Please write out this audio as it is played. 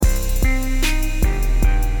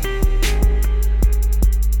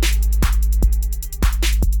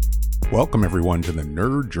Welcome, everyone, to the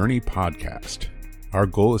Nerd Journey Podcast. Our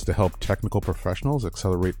goal is to help technical professionals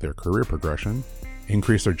accelerate their career progression,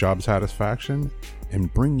 increase their job satisfaction,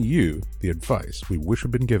 and bring you the advice we wish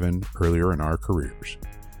had been given earlier in our careers.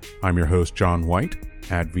 I'm your host, John White,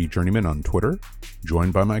 at VJourneyman on Twitter,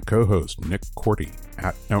 joined by my co-host, Nick Corti,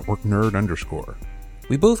 at NetworkNerd_.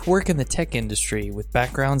 We both work in the tech industry with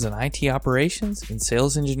backgrounds in IT operations and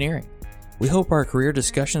sales engineering. We hope our career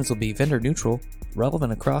discussions will be vendor neutral,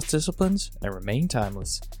 relevant across disciplines, and remain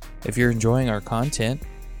timeless. If you're enjoying our content,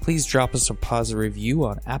 please drop us a positive review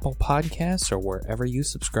on Apple Podcasts or wherever you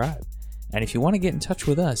subscribe. And if you want to get in touch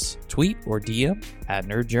with us, tweet or DM at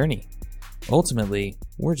Nerd Journey. Ultimately,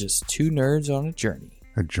 we're just two nerds on a journey.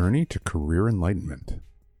 A journey to career enlightenment.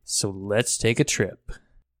 So let's take a trip.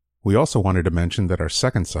 We also wanted to mention that our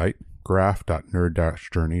second site,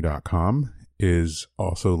 graph.nerd-journey.com, is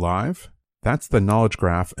also live. That's the knowledge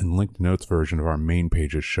graph and linked notes version of our main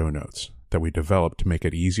page's show notes that we developed to make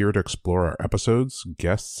it easier to explore our episodes,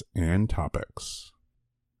 guests, and topics.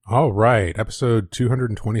 All right, episode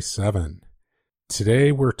 227.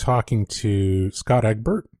 Today we're talking to Scott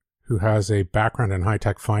Egbert, who has a background in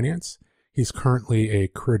high-tech finance. He's currently a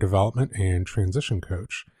career development and transition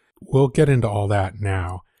coach. We'll get into all that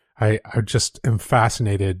now. I just am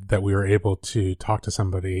fascinated that we were able to talk to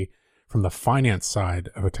somebody from the finance side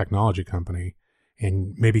of a technology company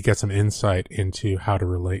and maybe get some insight into how to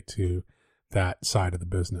relate to that side of the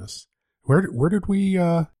business. Where did we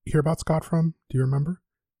hear about Scott from? Do you remember?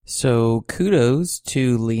 So kudos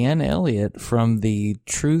to Leanne Elliott from the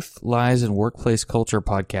Truth, Lies, and Workplace Culture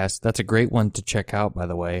podcast. That's a great one to check out, by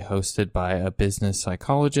the way, hosted by a business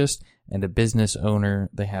psychologist and a business owner.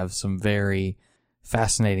 They have some very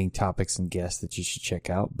fascinating topics and guests that you should check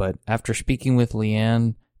out. But after speaking with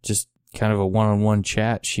Leanne, just kind of a one-on-one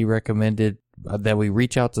chat, she recommended that we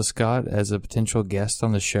reach out to Scott as a potential guest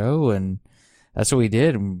on the show, and that's what we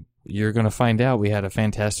did. You're going to find out we had a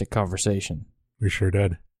fantastic conversation. We sure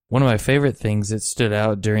did. One of my favorite things that stood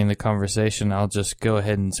out during the conversation, I'll just go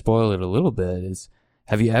ahead and spoil it a little bit, is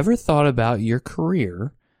have you ever thought about your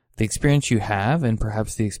career, the experience you have, and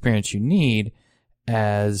perhaps the experience you need,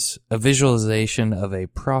 as a visualization of a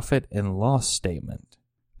profit and loss statement?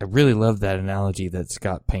 I really love that analogy that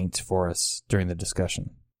Scott paints for us during the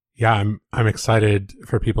discussion. Yeah, I'm excited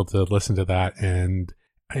for people to listen to that and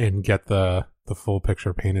get the full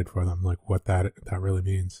picture painted for them, like what that really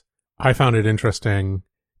means. I found it interesting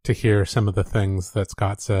to hear some of the things that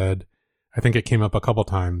Scott said. I think it came up a couple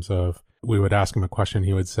times of we would ask him a question,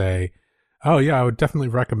 he would say, "Oh yeah, I would definitely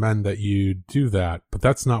recommend that you do that, but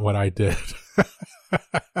that's not what I did."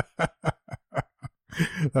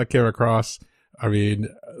 That came across. I mean,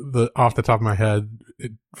 off the top of my head,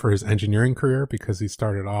 for his engineering career, because he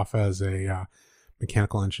started off as a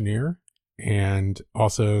mechanical engineer and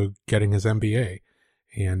also getting his MBA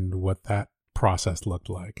and what that process looked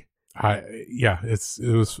like.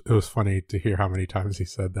 It was funny to hear how many times he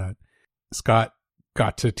said that. Scott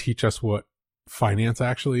got to teach us what finance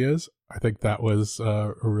actually is. I think that was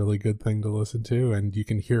a really good thing to listen to, and you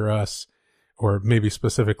can hear us, or maybe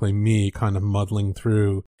specifically me, kind of muddling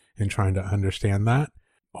through and trying to understand that.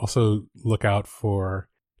 Also look out for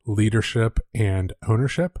leadership and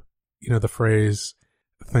ownership. You know, the phrase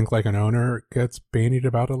 "think like an owner" gets bandied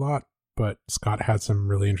about a lot, but Scott had some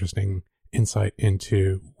really interesting insight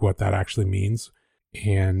into what that actually means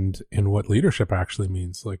and what leadership actually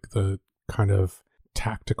means, like the kind of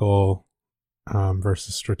tactical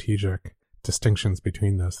versus strategic distinctions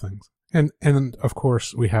between those things. And of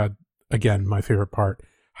course we had, again, my favorite part,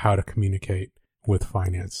 how to communicate with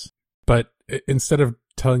finance. But instead of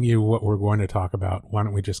telling you what we're going to talk about, why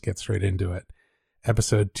don't we just get straight into it?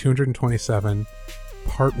 Episode 227,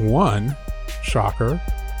 part 1, shocker,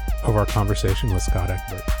 of our conversation with Scott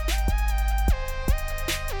Egbert.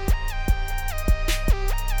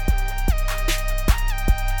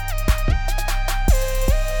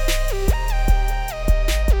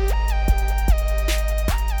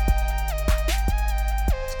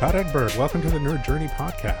 Scott Egbert, welcome to the Nerd Journey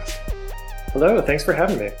Podcast. Hello, thanks for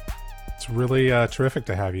having me. It's really terrific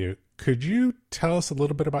to have you. Could you tell us a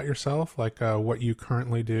little bit about yourself, like what you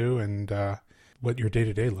currently do and what your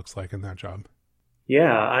day-to-day looks like in that job?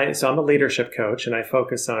 Yeah, so I'm a leadership coach and I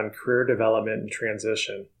focus on career development and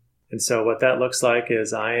transition. And so what that looks like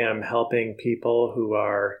is I am helping people who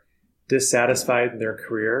are dissatisfied in their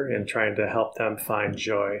career and trying to help them find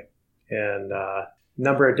joy. And a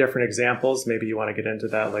number of different examples. Maybe you want to get into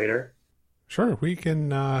that later. Sure, we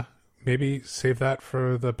can maybe save that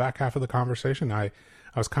for the back half of the conversation. I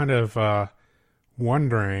was kind of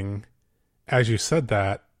wondering, as you said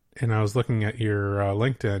that, and I was looking at your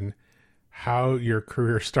LinkedIn, how your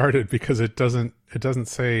career started, because it doesn't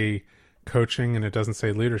say coaching and it doesn't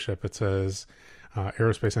say leadership. It says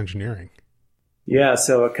aerospace engineering. Yeah,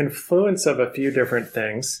 so a confluence of a few different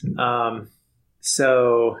things.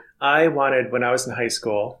 So I wanted, when I was in high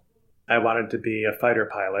school, I wanted to be a fighter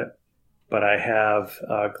pilot, but I have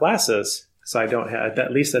glasses. So I don't have,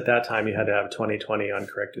 at least at that time, you had to have 20/20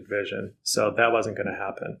 uncorrected vision. So that wasn't going to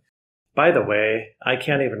happen. By the way, I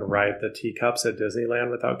can't even ride the teacups at Disneyland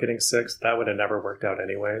without getting sick. That would have never worked out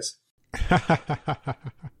anyways.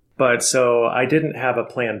 But so I didn't have a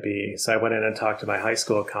plan B. So I went in and talked to my high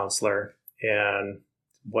school counselor and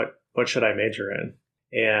what should I major in?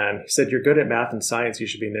 And he said, you're good at math and science. You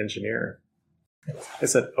should be an engineer. I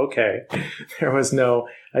said, okay.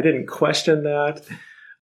 I didn't question that.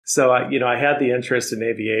 So I had the interest in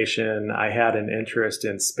aviation. I had an interest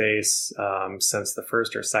in space since the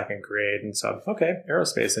first or second grade. And so, okay,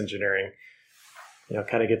 aerospace engineering,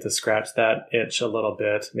 kind of get to scratch that itch a little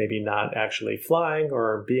bit, maybe not actually flying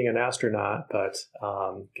or being an astronaut, but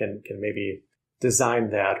can maybe design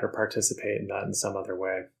that or participate in that in some other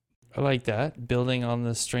way. I like that, building on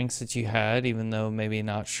the strengths that you had, even though maybe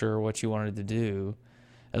not sure what you wanted to do.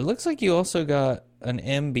 It looks like you also got an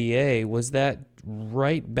MBA. Was that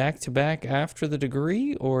right back to back after the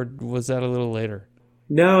degree, or was that a little later?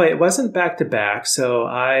 No, it wasn't back to back. So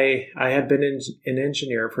I had been an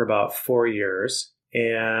engineer for about 4 years.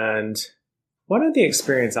 And one of the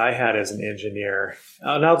experience I had as an engineer,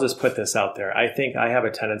 and I'll just put this out there, I think I have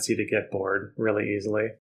a tendency to get bored really easily.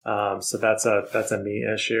 So that's a me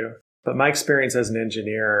issue. But my experience as an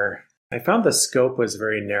engineer, I found the scope was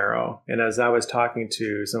very narrow. And as I was talking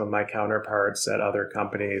to some of my counterparts at other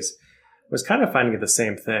companies, I was kind of finding the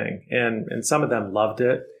same thing. And some of them loved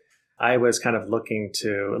it. I was kind of looking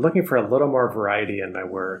for a little more variety in my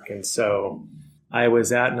work. And so I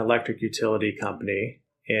was at an electric utility company,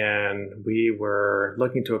 and we were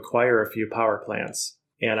looking to acquire a few power plants.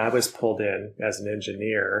 And I was pulled in as an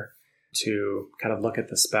engineer to kind of look at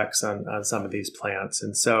the specs on some of these plants.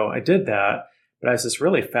 And so I did that, but I was just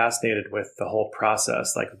really fascinated with the whole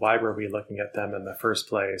process. Like, why were we looking at them in the first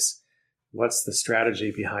place? What's the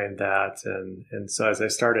strategy behind that? And so as I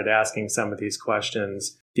started asking some of these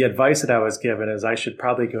questions, the advice that I was given is I should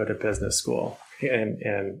probably go to business school and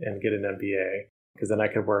get an MBA, because then I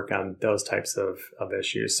could work on those types of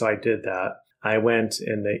issues. So I did that. I went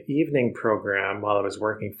in the evening program while I was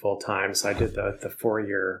working full time. So I did the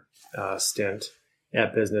 4-year stint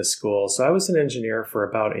at business school. So I was an engineer for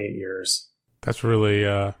about 8 years. That's really,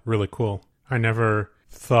 really cool. I never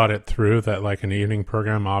thought it through that like an evening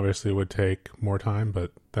program obviously would take more time,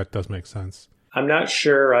 but that does make sense. I'm not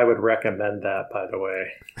sure I would recommend that, by the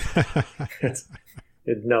way.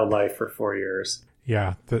 It's no life for 4 years.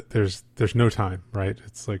 Yeah, there's no time, right?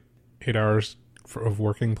 It's like 8 hours of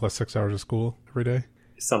working plus 6 hours of school every day.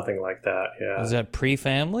 Something like that, yeah. Was that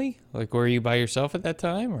pre-family? Like, were you by yourself at that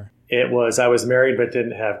time, or? It was. I was married but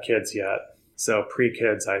didn't have kids yet. So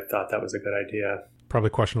pre-kids, I thought that was a good idea.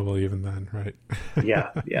 Probably questionable even then, right?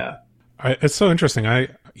 Yeah. It's so interesting. I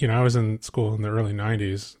was in school in the early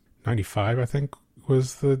 90s. 95, I think,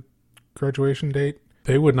 was the graduation date.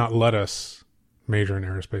 They would not let us major in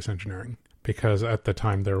aerospace engineering because at the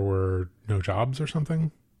time there were no jobs or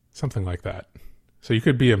something like that. So you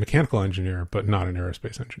could be a mechanical engineer, but not an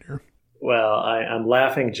aerospace engineer. Well, I'm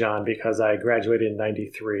laughing, John, because I graduated in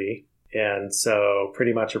 93. And so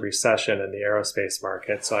pretty much a recession in the aerospace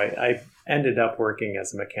market. So I ended up working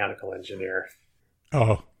as a mechanical engineer.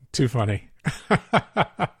 Oh, too funny.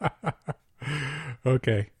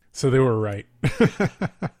 Okay. So they were right.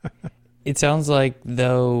 It sounds like,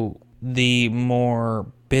 though, the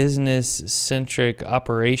more business-centric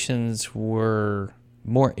operations were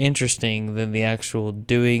more interesting than the actual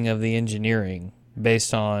doing of the engineering,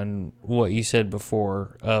 based on what you said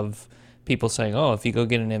before of people saying, oh, if you go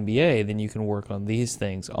get an MBA, then you can work on these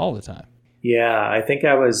things all the time. Yeah, I think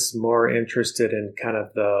I was more interested in kind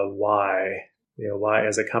of the why. Why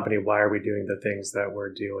as a company, why are we doing the things that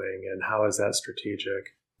we're doing, and how is that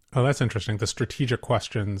strategic? Oh, that's interesting. The strategic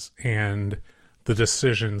questions and the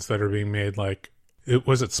decisions that are being made, like,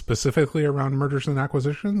 was it specifically around mergers and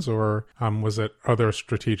acquisitions, or was it other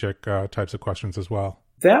strategic types of questions as well?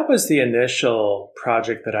 That was the initial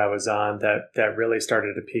project that I was on that really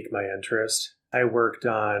started to pique my interest. I worked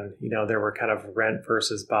on, there were kind of rent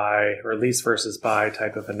versus buy or lease versus buy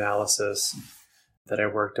type of analysis that I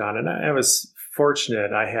worked on. And I was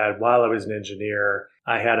fortunate. While I was an engineer,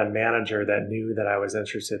 I had a manager that knew that I was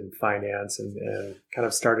interested in finance and kind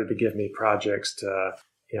of started to give me projects to,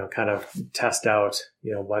 kind of test out,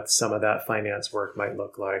 what some of that finance work might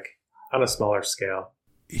look like on a smaller scale.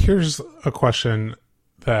 Here's a question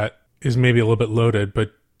that is maybe a little bit loaded,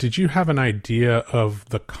 but did you have an idea of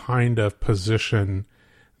the kind of position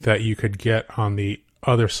that you could get on the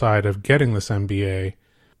other side of getting this MBA?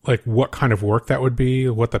 Like what kind of work that would be,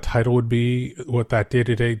 what the title would be, what that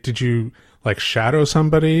day-to-day, did you like shadow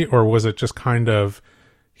somebody, or was it just kind of,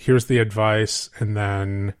 here's the advice, and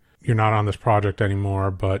then you're not on this project anymore,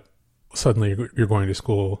 but suddenly you're going to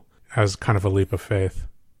school as kind of a leap of faith?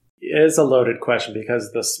 It is a loaded question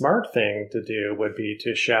because the smart thing to do would be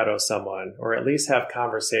to shadow someone or at least have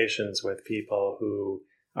conversations with people who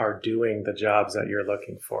are doing the jobs that you're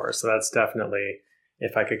looking for. So that's definitely,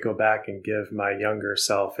 if I could go back and give my younger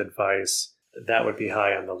self advice, that would be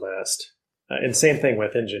high on the list. And same thing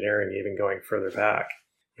with engineering, even going further back.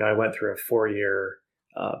 I went through a 4-year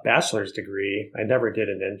bachelor's degree. I never did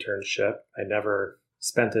an internship. I never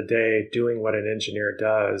spent a day doing what an engineer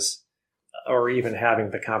does, or even having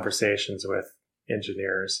the conversations with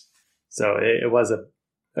engineers. So it was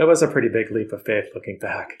a pretty big leap of faith looking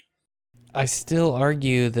back. I still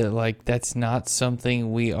argue that like that's not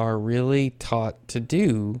something we are really taught to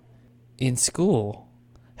do in school.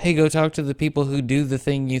 Hey, go talk to the people who do the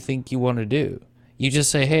thing you think you want to do. You just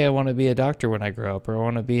say, hey, I want to be a doctor when I grow up, or I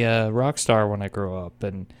want to be a rock star when I grow up,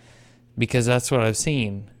 and because that's what I've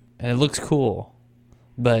seen and it looks cool.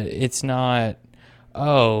 But it's not,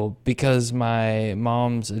 oh, because my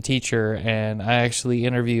mom's a teacher and I actually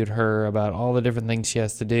interviewed her about all the different things she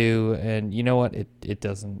has to do, and you know what? It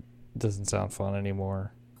doesn't sound fun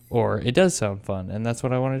anymore. Or it does sound fun, and that's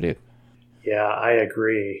what I want to do. Yeah, I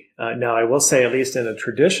agree. Now, I will say, at least in a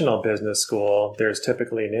traditional business school, there's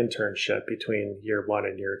typically an internship between year 1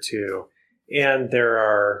 and year 2. And there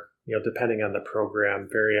are, depending on the program,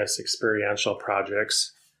 various experiential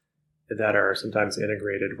projects that are sometimes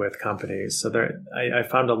integrated with companies. So I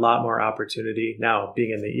found a lot more opportunity. Now, being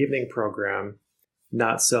in the evening program,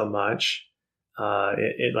 not so much.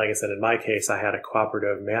 Like I said, in my case, I had a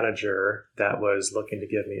cooperative manager that was looking to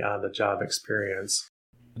give me on-the-job experience.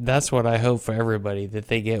 That's what I hope for everybody, that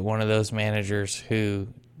they get one of those managers who,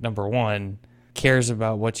 number one, cares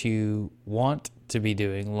about what you want to be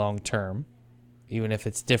doing long term, even if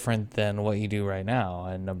it's different than what you do right now.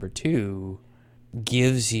 And number two,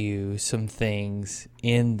 gives you some things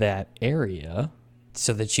in that area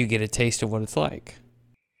so that you get a taste of what it's like.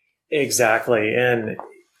 Exactly. And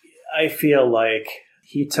I feel like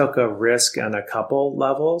he took a risk on a couple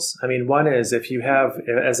levels. I mean, one is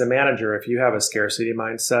as a manager, if you have a scarcity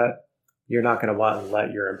mindset, you're not going to want to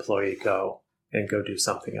let your employee go and go do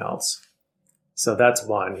something else. So that's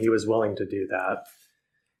one. He was willing to do that.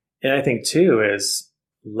 And I think two is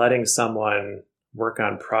letting someone work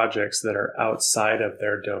on projects that are outside of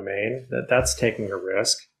their domain. That's taking a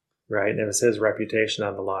risk, right? And it was his reputation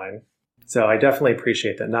on the line. So I definitely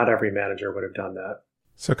appreciate that. Not every manager would have done that.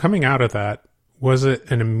 So coming out of that, was it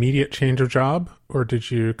an immediate change of job, or did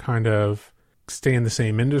you kind of stay in the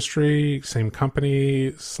same industry, same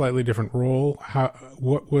company, slightly different role?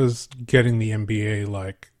 What was getting the MBA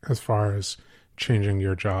like as far as changing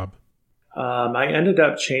your job? I ended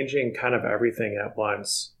up changing kind of everything at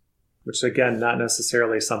once, which again, not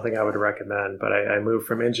necessarily something I would recommend, but I moved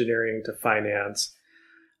from engineering to finance.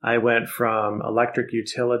 I went from electric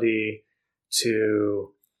utility to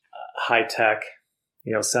high tech,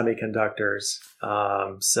 semiconductors.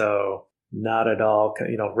 So not at all,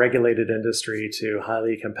 regulated industry to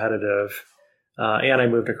highly competitive. And I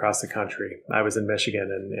moved across the country. I was in Michigan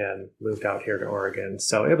and moved out here to Oregon.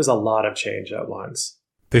 So it was a lot of change at once.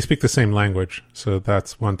 They speak the same language, so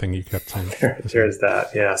that's one thing you kept saying. There's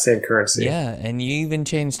that. Yeah, same currency. Yeah, and you even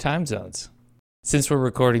changed time zones. Since we're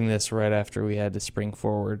recording this right after we had to spring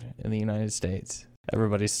forward in the United States,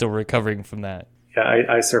 everybody's still recovering from that. Yeah,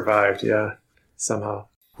 I survived, somehow.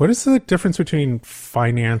 What is the difference between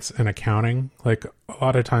finance and accounting? Like, a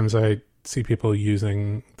lot of times I see people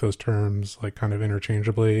using those terms like kind of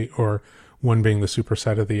interchangeably, or one being the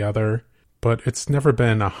superset of the other, but it's never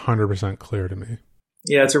been 100% clear to me.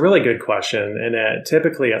 Yeah, it's a really good question. And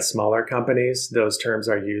typically at smaller companies, those terms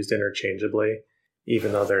are used interchangeably,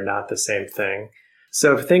 even though they're not the same thing.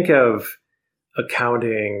 So think of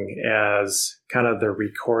accounting as kind of the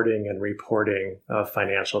recording and reporting of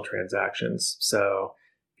financial transactions. So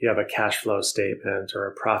if you have a cash flow statement or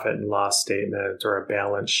a profit and loss statement or a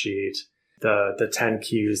balance sheet, the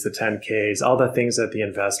 10Qs, the 10Ks, all the things that the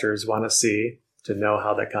investors want to see to know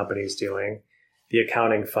how the company's doing. The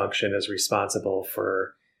accounting function is responsible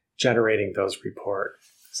for generating those reports.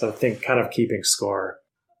 So think kind of keeping score.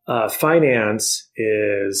 Finance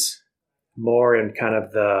is more in kind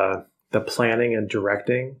of the planning and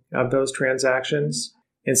directing of those transactions.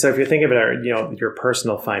 And so if you think of it, your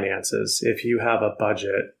personal finances, if you have a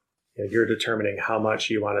budget you're determining how much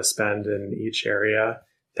you want to spend in each area.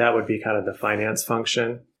 That would be kind of the finance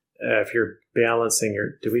function. If you're balancing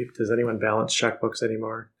does anyone balance checkbooks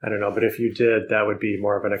anymore? I don't know, but if you did, that would be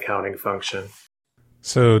more of an accounting function.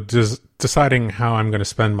 So deciding how I'm going to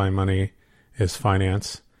spend my money is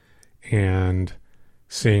finance, and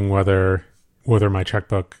seeing whether my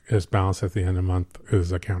checkbook is balanced at the end of the month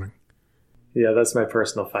is accounting. Yeah, that's my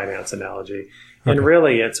personal finance analogy. Okay. And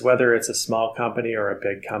really, it's whether it's a small company or a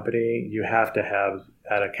big company, you have to have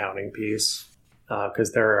that accounting piece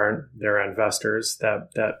because there are investors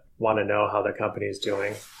that want to know how the company is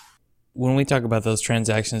doing. When we talk about those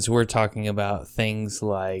transactions, we're talking about things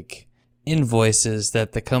like invoices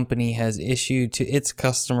that the company has issued to its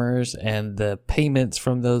customers and the payments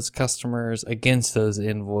from those customers against those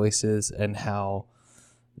invoices and how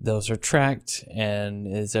those are tracked, and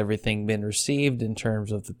has everything been received in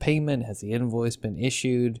terms of the payment? Has the invoice been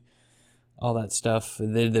issued? All that stuff.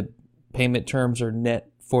 The payment terms are net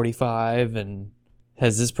 45, and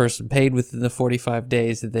has this person paid within the 45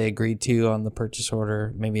 days that they agreed to on the purchase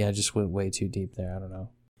order? Maybe I just went way too deep there. I don't know.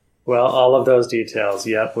 Well, all of those details,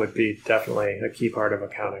 would be definitely a key part of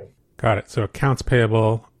accounting. Got it. So accounts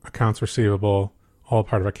payable, accounts receivable, all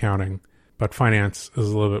part of accounting. But finance is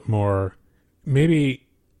a little bit more, maybe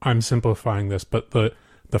I'm simplifying this, but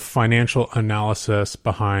the financial analysis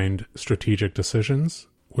behind strategic decisions.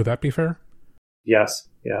 Would that be fair? Yes.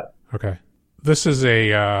 Yeah. Okay. This is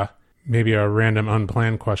maybe a random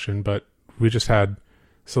unplanned question, but we just had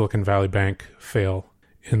Silicon Valley Bank fail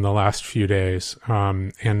in the last few days.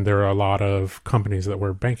 And there are a lot of companies that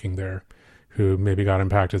were banking there who maybe got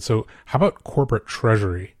impacted. So how about corporate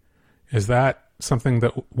treasury? Is that something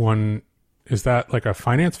that is that like a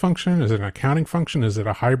finance function? Is it an accounting function? Is it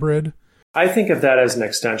a hybrid? I think of that as an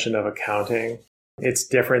extension of accounting. It's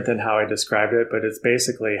different than how I described it, but it's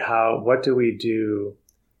basically what do we do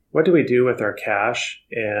with our cash,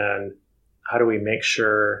 and how do we make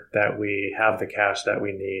sure that we have the cash that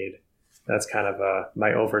we need? That's kind of my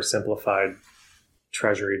oversimplified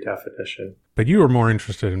treasury definition. But you were more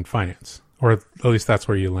interested in finance, or at least that's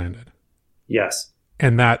where you landed. Yes.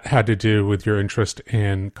 And that had to do with your interest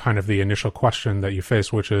in kind of the initial question that you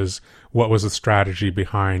faced, which is, what was the strategy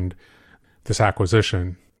behind this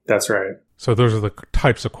acquisition? That's right. So those are the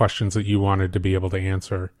types of questions that you wanted to be able to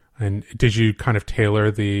answer. And did you kind of tailor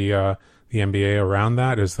the MBA around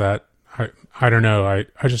that? Is that, I don't know.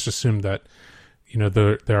 I just assumed that,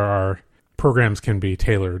 there are programs can be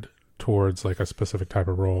tailored towards like a specific type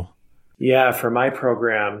of role. Yeah, for my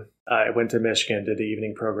program, I went to Michigan, did the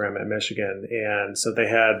evening program at Michigan. And so they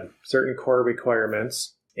had certain core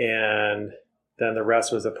requirements, and then the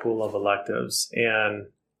rest was a pool of electives. And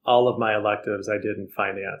all of my electives I did in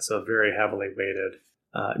finance, so very heavily weighted.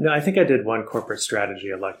 No, I think I did one corporate strategy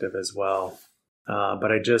elective as well.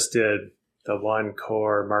 But I just did the one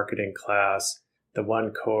core marketing class, the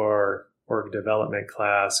one core org development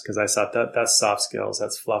class, because I thought that's soft skills,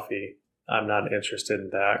 that's fluffy. I'm not interested in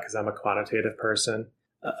that because I'm a quantitative person.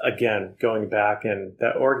 Again, going back, and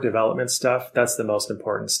that org development stuff, that's the most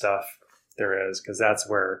important stuff there is, because that's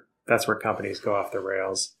where companies go off the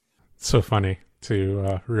rails. So funny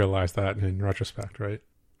to realize that in retrospect, right?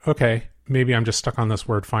 Okay, maybe I'm just stuck on this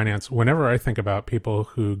word finance. Whenever I think about people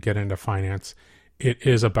who get into finance, it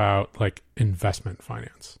is about like investment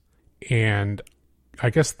finance. And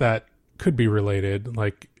I guess that could be related,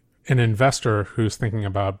 like an investor who's thinking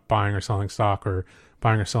about buying or selling stock, or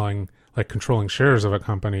buying or selling, like controlling shares of a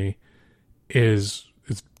company, is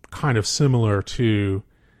kind of similar to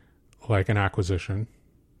like an acquisition,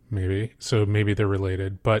 maybe. So maybe they're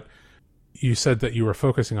related. But you said that you were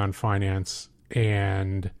focusing on finance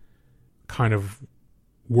and kind of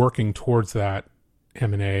working towards that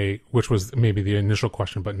M&A, which was maybe the initial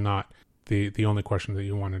question, but not the only question that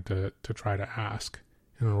you wanted to try to ask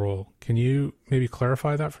in a role. Can you maybe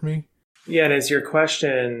clarify that for me? Yeah, and is your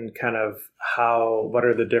question kind of what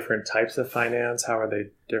are the different types of finance? How are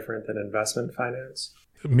they different than investment finance?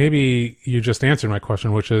 Maybe you just answered my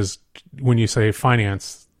question, which is, when you say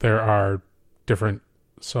finance, there are different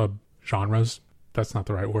subgenres. That's not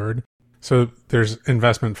the right word. So there's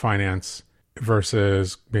investment finance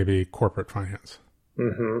versus maybe corporate finance.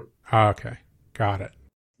 Mm-hmm. Okay, got it.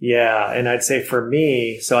 Yeah, and I'd say for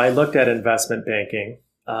me, so I looked at investment banking.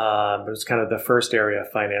 It was kind of the first area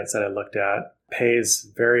of finance that I looked at.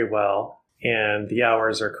 Pays very well, and the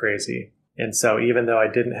hours are crazy. And so even though I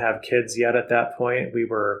didn't have kids yet at that point, we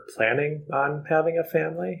were planning on having a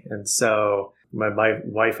family. And so my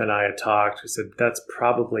wife and I had talked. We said, that's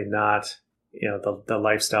probably not, the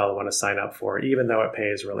lifestyle I want to sign up for, even though it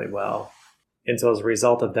pays really well. And so as a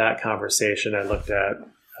result of that conversation, I looked at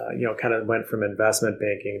kind of went from investment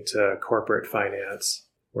banking to corporate finance,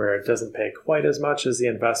 where it doesn't pay quite as much as the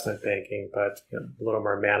investment banking, but a little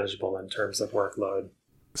more manageable in terms of workload.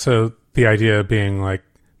 So the idea being like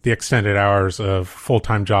the extended hours of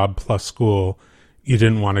full-time job plus school, you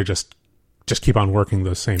didn't want to just keep on working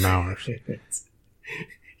those same hours.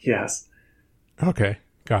 Yes. Okay,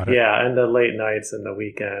 got it. Yeah, and the late nights and the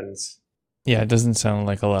weekends. Yeah, it doesn't sound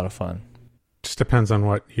like a lot of fun. Just depends on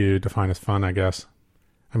what you define as fun, I guess.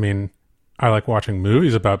 I mean, I like watching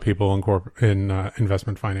movies about people in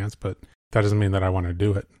investment finance, but that doesn't mean that I want to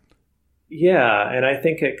do it. Yeah, and I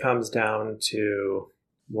think it comes down to,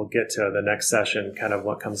 we'll get to the next session, kind of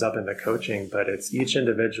what comes up in the coaching, but it's each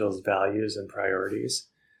individual's values and priorities.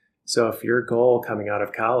 So if your goal coming out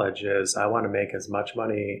of college is, I want to make as much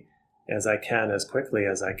money as I can, as quickly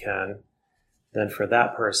as I can, then for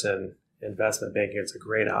that person, investment banking is a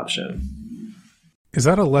great option. Is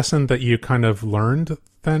that a lesson that you kind of learned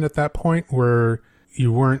then at that point, where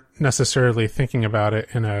you weren't necessarily thinking about it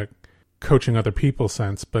in a coaching other people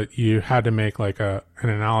sense, but you had to make like an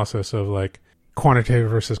analysis of like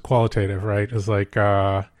quantitative versus qualitative, right? It's like,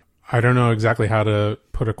 I don't know exactly how to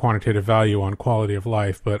put a quantitative value on quality of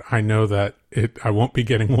life, but I know that I won't be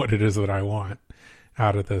getting what it is that I want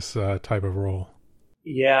out of this type of role.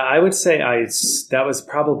 Yeah, I would say that was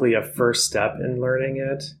probably a first step in learning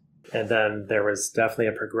it. And then there was definitely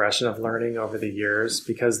a progression of learning over the years,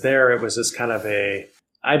 because there it was just kind of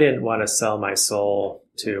I didn't want to sell my soul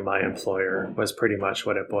to my employer, was pretty much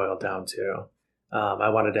what it boiled down to. I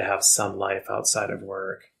wanted to have some life outside of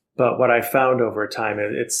work. But what I found over time,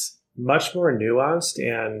 it's much more nuanced,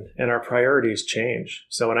 and our priorities change.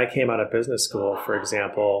 So when I came out of business school, for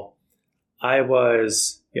example, I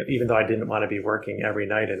was, even though I didn't want to be working every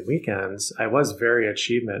night and weekends, I was very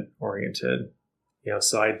achievement oriented.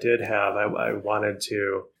 So I wanted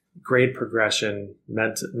to, grade progression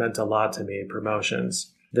meant a lot to me,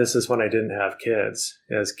 promotions. This is when I didn't have kids.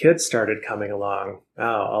 As kids started coming along,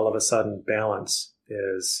 all of a sudden balance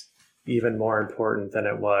is even more important than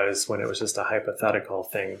it was when it was just a hypothetical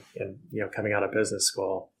thing in, coming out of business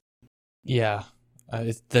school. Yeah.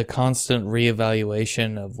 It's the constant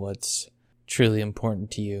reevaluation of what's truly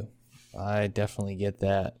important to you. I definitely get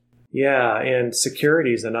that. Yeah, and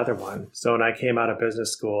security is another one. So when I came out of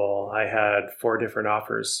business school, I had 4 different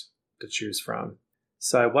offers to choose from.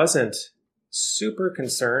 So I wasn't super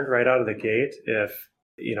concerned right out of the gate if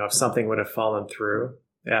something would have fallen through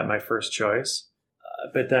at my first choice.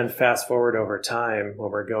 But then fast forward over time, when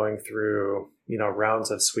we're going through, rounds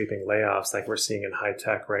of sweeping layoffs like we're seeing in high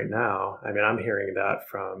tech right now, I mean, I'm hearing that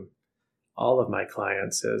from all of my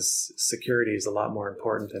clients, is security is a lot more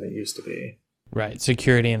important than it used to be. Right.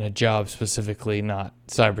 Security in a job specifically, not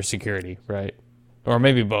cybersecurity, right? Or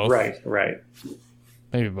maybe both. Right.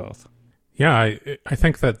 Maybe both. Yeah, I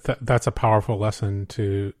think that's a powerful lesson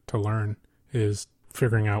to learn, is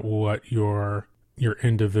figuring out what your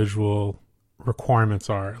individual requirements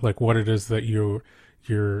are, like what it is that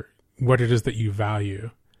what it is that you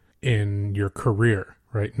value in your career,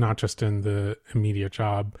 right? Not just in the immediate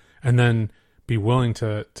job, and then be willing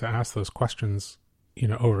to ask those questions,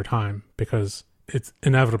 over time, because it's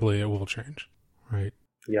inevitably it will change, right?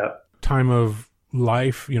 Yeah. Time of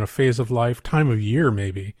life, phase of life, time of year,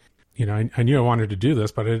 maybe. I knew I wanted to do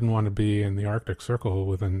this, but I didn't want to be in the Arctic Circle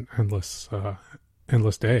with an endless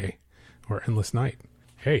day or endless night.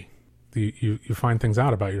 Hey, you find things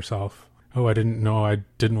out about yourself. Oh, I didn't know I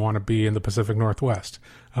didn't want to be in the Pacific Northwest.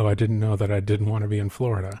 Oh, I didn't know that I didn't want to be in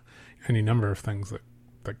Florida. Any number of things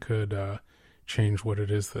that could change what it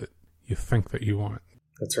is that you think that you want.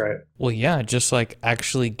 That's right. Well, yeah, just like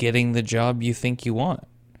actually getting the job you think you want.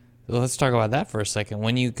 So let's talk about that for a second.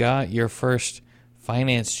 When you got your first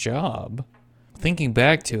finance job, thinking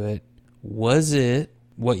back to it, was it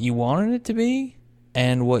what you wanted it to be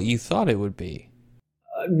and what you thought it would be?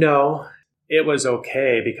 No, it was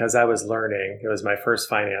okay because I was learning. It was my first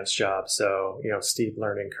finance job, so, steep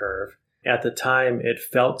learning curve. At the time, it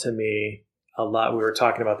felt to me a lot, we were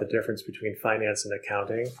talking about the difference between finance and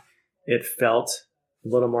accounting. It felt a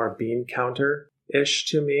little more bean counter-ish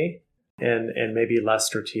to me, and maybe less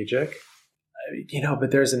strategic. But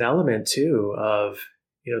there's an element too of,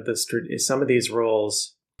 some of these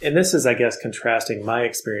roles, and this is, I guess, contrasting my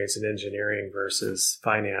experience in engineering versus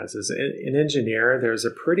finance. Is in engineer, there's a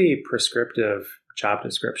pretty prescriptive job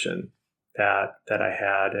description that I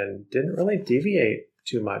had, and didn't really deviate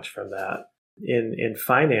too much from that. In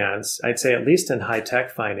finance, I'd say at least in high tech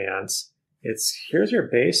finance, it's here's your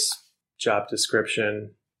base job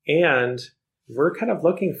description, and we're kind of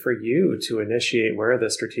looking for you to initiate where are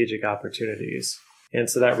the strategic opportunities. And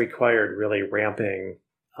so that required really ramping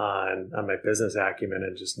on my business acumen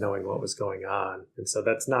and just knowing what was going on. And so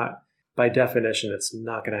that's not, by definition, it's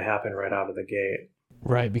not going to happen right out of the gate.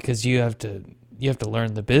 Right, because you have to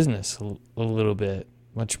learn the business a little bit,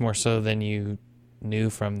 much more so than you knew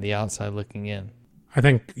from the outside looking in. I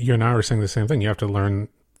think you and I were saying the same thing. You have to learn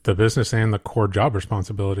the business and the core job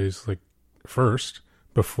responsibilities like first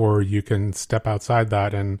before you can step outside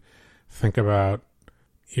that and think about,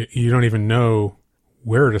 you don't even know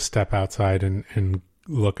where to step outside and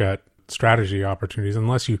look at strategy opportunities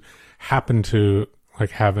unless you happen to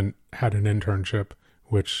like haven't had an internship,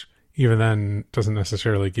 which even then doesn't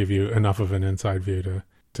necessarily give you enough of an inside view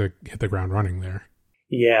to hit the ground running there.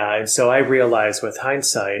 Yeah. And so I realized with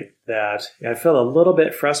hindsight that I felt a little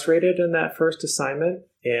bit frustrated in that first assignment.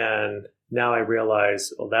 And now I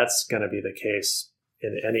realize, well, that's going to be the case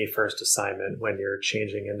in any first assignment when you're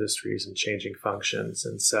changing industries and changing functions.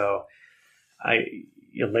 And so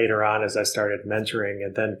later on, as I started mentoring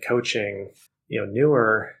and then coaching,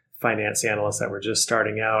 newer finance analysts that were just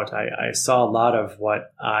starting out, I saw a lot of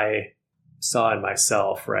what I saw in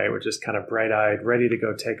myself, right? We're just kind of bright-eyed, ready to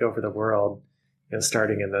go take over the world,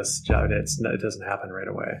 starting in this job. It doesn't happen right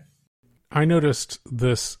away. I noticed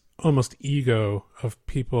this almost ego of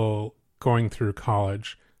people going through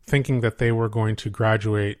college, thinking that they were going to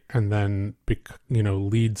graduate and then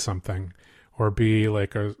lead something or be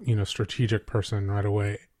like a strategic person right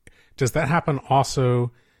away. Does that happen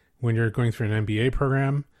also when you're going through an MBA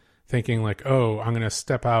program, thinking like, oh, I'm going to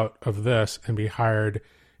step out of this and be hired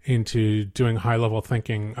into doing high level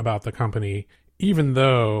thinking about the company, even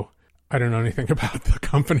though I don't know anything about the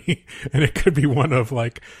company and it could be one of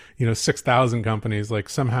 6,000 companies. Like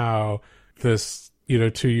somehow this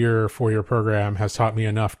 2-year, 4-year program has taught me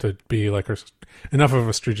enough to be enough of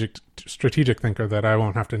a strategic thinker that I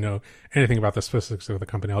won't have to know anything about the specifics of the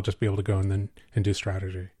company. I'll just be able to go and do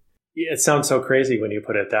strategy. Yeah, it sounds so crazy when you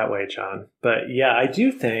put it that way, John. But yeah, I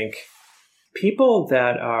do think people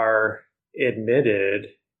that are admitted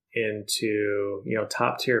into,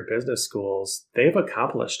 top tier business schools, they've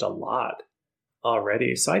accomplished a lot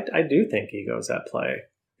already. So I do think ego's at play.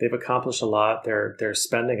 They've accomplished a lot. They're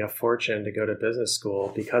spending a fortune to go to business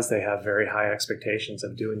school because they have very high expectations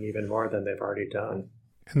of doing even more than they've already done.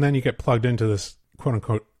 And then you get plugged into this quote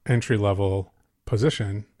unquote entry level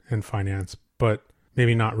position in finance, but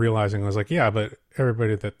maybe not realizing, I was like, yeah, but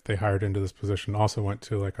everybody that they hired into this position also went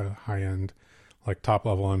to like a high end, like top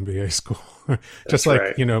level MBA school. Just like,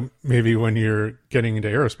 right. Maybe when you're getting into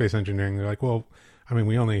aerospace engineering, they're like, well, I mean,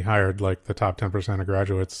 we only hired like the top 10% of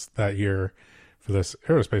graduates that year for this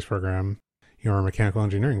aerospace program, or mechanical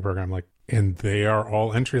engineering program, and they are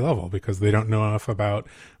all entry level because they don't know enough about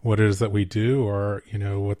what it is that we do or,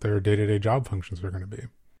 what their day-to-day job functions are going to be.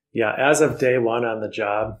 Yeah. As of day one on the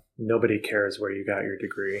job, nobody cares where you got your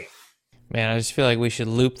degree. Man, I just feel like we should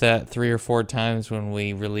loop that 3 or 4 times when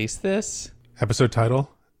we release this. Episode title,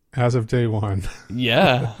 As of Day One.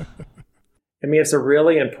 Yeah. I mean, it's a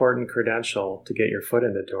really important credential to get your foot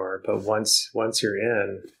in the door, but once you're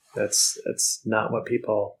in, that's not what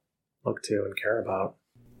people look to and care about.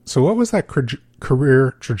 So what was that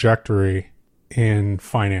career trajectory in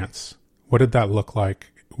finance? What did that look like?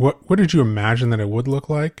 What did you imagine that it would look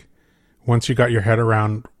like once you got your head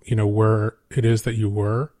around, where it is that you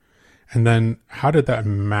were? And then how did that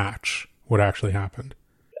match what actually happened?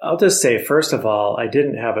 I'll just say, first of all, I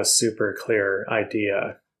didn't have a super clear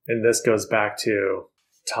idea. And this goes back to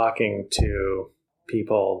talking to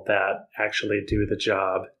people that actually do the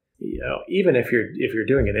job. Even if you're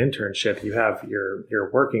doing an internship,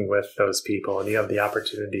 you're working with those people and you have the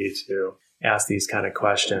opportunity to ask these kind of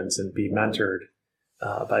questions and be mentored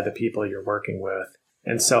by the people you're working with.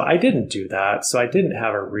 And so I didn't do that. So I didn't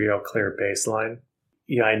have a real clear baseline.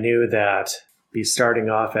 I knew that be starting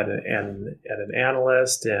off at an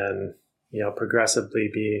analyst and, progressively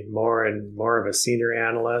be more and more of a senior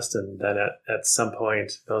analyst. And then at some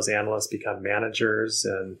point, those analysts become managers.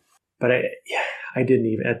 But I didn't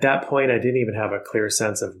even, at that point, I didn't even have a clear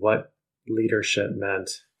sense of what leadership meant.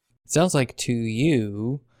 It sounds like to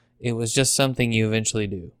you, it was just something you eventually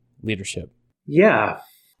do, leadership. Yeah.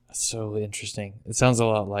 That's so interesting. It sounds a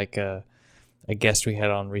lot like a guest we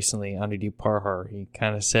had on recently, Anirudh Parhar. He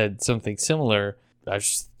kind of said something similar. I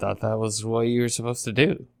just thought that was what you were supposed to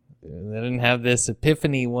do. And I didn't have this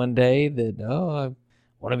epiphany one day that, I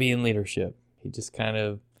want to be in leadership. He just kind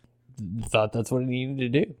of thought that's what he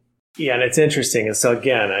needed to do. Yeah, and it's interesting. And so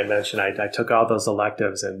again, I mentioned I took all those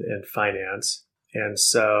electives in finance. And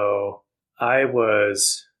so I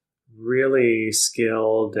was really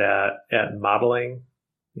skilled at modeling,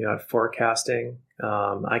 at forecasting.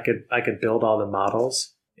 I could build all the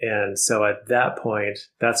models. And so at that point,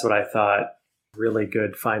 that's what I thought really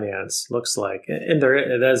good finance looks like. And there,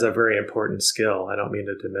 it is a very important skill. I don't mean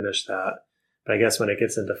to diminish that. But I guess when it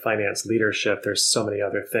gets into finance leadership, there's so many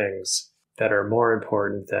other things that are more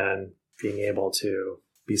important than being able to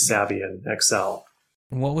be savvy in Excel.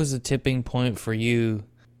 What was the tipping point for you?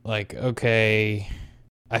 Like, okay,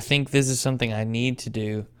 I think this is something I need to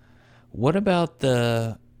do. What about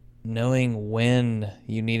the knowing when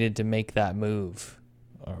you needed to make that move?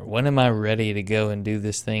 Or when am I ready to go and do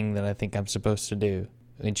this thing that I think I'm supposed to do?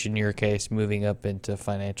 Which in your case, moving up into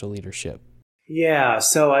financial leadership. Yeah.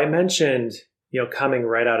 So I mentioned, coming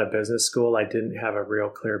right out of business school, I didn't have a real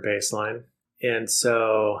clear baseline. And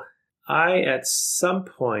so at some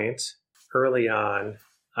point early on,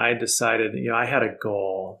 I decided, I had a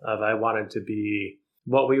goal of I wanted to be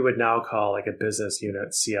what we would now call like a business unit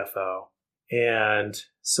CFO. And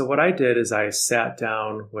so what I did is I sat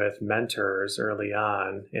down with mentors early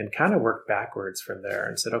on and kind of worked backwards from there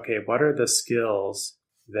and said, okay, what are the skills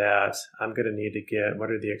that I'm going to need to get?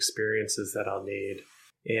 What are the experiences that I'll need?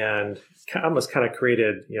 And almost kind of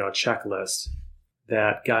created, a checklist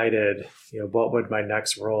that guided, what would my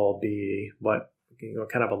next role be? What,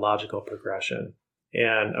 kind of a logical progression.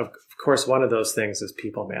 And of course, one of those things is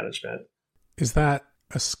people management. Is that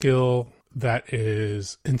a skill that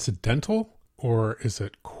is incidental or is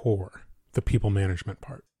it core, the people management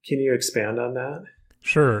part? Can you expand on that?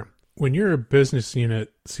 Sure. When you're a business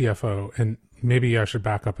unit CFO, and maybe I should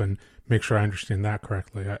back up and make sure I understand that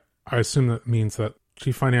correctly. I assume that means that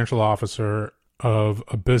chief financial officer of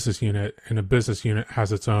a business unit, and a business unit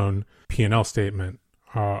has its own P&L statement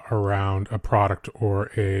around a product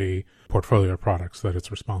or a portfolio of products that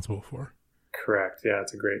it's responsible for. Correct. Yeah,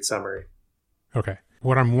 it's a great summary. Okay.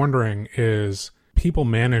 What I'm wondering is people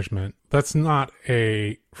management, that's not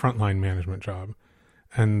a frontline management job.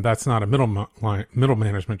 And that's not a middle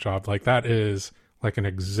management job. Like that is like an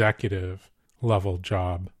executive level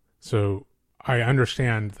job. So I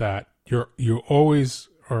understand that you always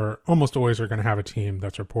or almost always are going to have a team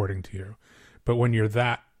that's reporting to you. But when you're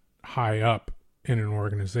that high up in an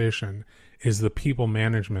organization, is the people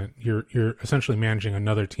management, you're essentially managing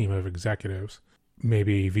another team of executives,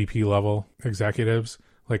 maybe VP level executives.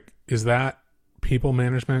 Like, is that people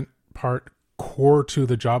management part core to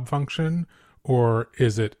the job function, or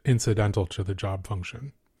is it incidental to the job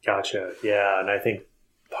function? Gotcha. Yeah. And I think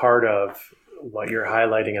part of what you're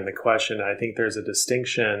highlighting in the question, I think there's a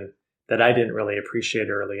distinction that I didn't really appreciate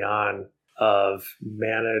early on of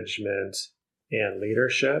management and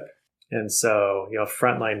leadership. And so,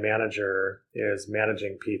 frontline manager is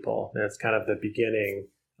managing people. And it's kind of the beginning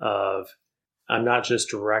of, I'm not just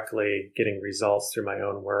directly getting results through my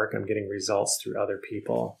own work, I'm getting results through other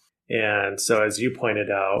people. And so, as you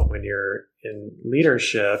pointed out, when you're in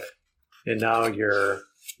leadership and now you're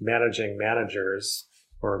managing managers,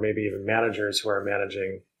 or maybe even managers who are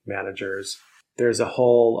managing managers, there's a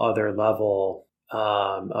whole other level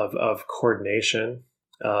of coordination,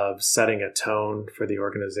 of setting a tone for the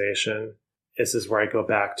organization. This is where I go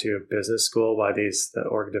back to business school, why the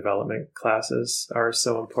org development classes are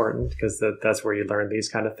so important, because that's where you learn these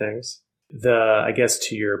kind of things. I guess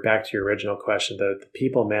back to your original question, the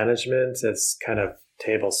people management is kind of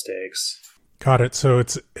table stakes. Got it. So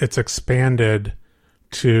it's expanded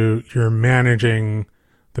to you're managing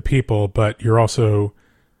the people, but you're also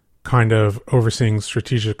kind of overseeing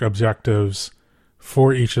strategic objectives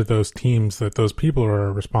for each of those teams that those people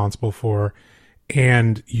are responsible for.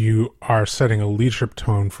 And you are setting a leadership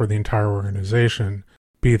tone for the entire organization,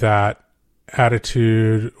 be that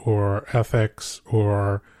attitude or ethics,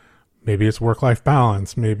 or maybe it's work-life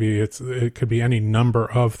balance. Maybe it could be any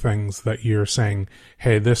number of things that you're saying,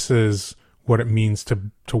 hey, this is what it means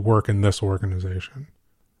to work in this organization.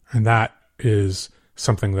 And that is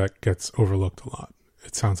something that gets overlooked a lot.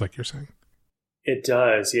 It sounds like you're saying. It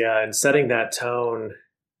does, yeah. And setting that tone,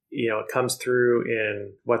 it comes through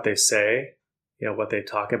in what they say, what they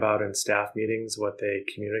talk about in staff meetings, what they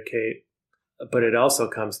communicate. But it also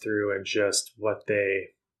comes through in just the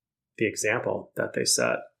example that they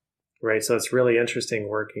set, right? So it's really interesting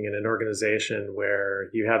working in an organization where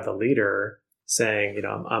you have the leader saying,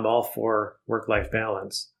 I'm all for work-life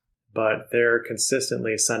balance, but they're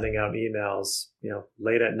consistently sending out emails,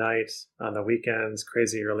 late at night, on the weekends,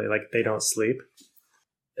 crazy early, like they don't sleep.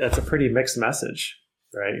 That's a pretty mixed message,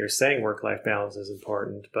 right? You're saying work-life balance is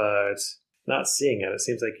important, but not seeing it. It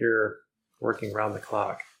seems like you're working around the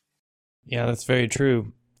clock. Yeah, that's very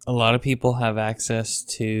true. A lot of people have access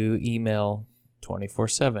to email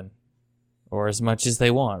 24/7, or as much as they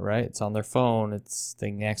want, right? It's on their phone.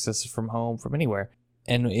 They can access it from home, from anywhere.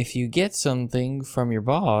 And if you get something from your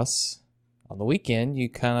boss on the weekend, you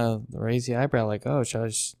kind of raise the eyebrow like, oh, should I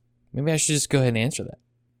just Maybe I should just go ahead and answer that.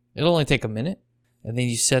 It'll only take a minute. And then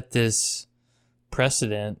you set this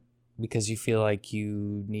precedent because you feel like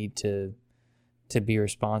you need to be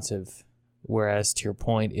responsive. Whereas to your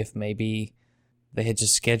point, if maybe they had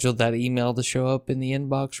just scheduled that email to show up in the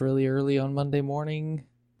inbox really early on Monday morning,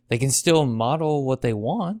 they can still model what they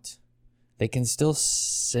want. They can still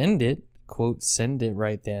send it, quote, send it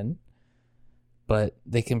right then. But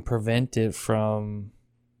they can prevent it from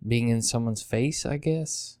being in someone's face, I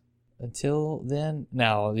guess. Until then,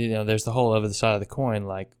 now, there's the whole other side of the coin.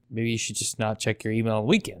 Like, maybe you should just not check your email on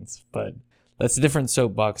weekends. But that's a different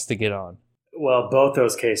soapbox to get on. Well, both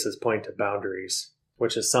those cases point to boundaries,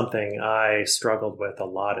 which is something I struggled with a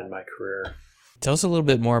lot in my career. Tell us a little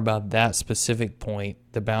bit more about that specific point,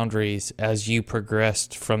 the boundaries, as you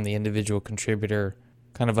progressed from the individual contributor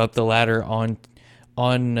kind of up the ladder on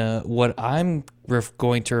what I'm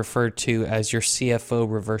going to refer to as your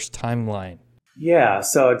CFO reverse timeline. Yeah,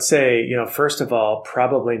 so I'd say, first of all,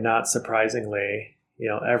 probably not surprisingly,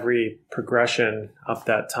 every progression up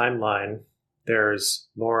that timeline, there's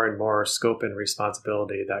more and more scope and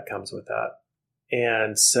responsibility that comes with that.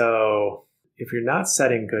 And so if you're not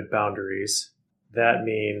setting good boundaries, that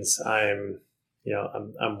means I'm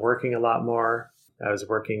working a lot more. I was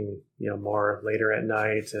working, more later at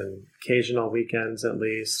night and occasional weekends at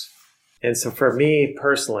least. And so for me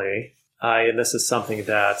personally, and this is something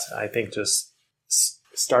that I think just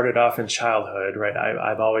started off in childhood, right?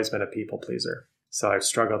 I've always been a people pleaser. So I've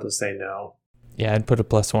struggled to say no. Yeah, I'd put a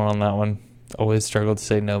 +1 on that one. Always struggled to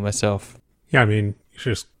say no myself. Yeah, I mean, you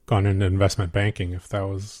should just gone into investment banking if that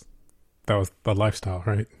was the lifestyle,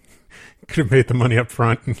 right? Could have made the money up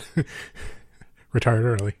front and retired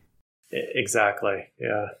early. Exactly.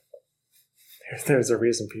 Yeah. There's a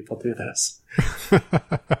reason people do this.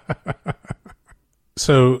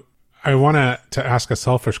 So I want to ask a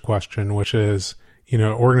selfish question, which is,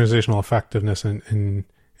 organizational effectiveness in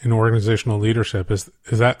organizational leadership. Is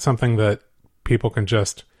that something that people can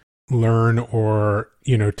just learn or,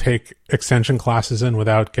 take extension classes in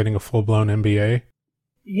without getting a full-blown MBA?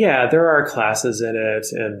 Yeah, there are classes in it,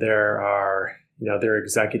 and there are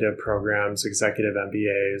executive programs, executive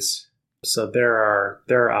MBAs. So there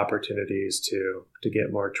are opportunities to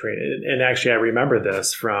get more training. And actually, I remember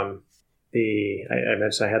this from I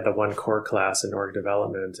mentioned I had the one core class in org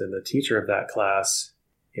development, and the teacher of that class,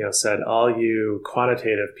 said, all you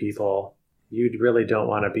quantitative people, you really don't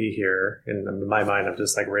want to be here. And in my mind, I'm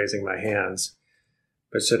just like raising my hands.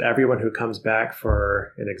 But said everyone who comes back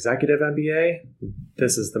for an executive MBA,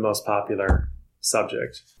 this is the most popular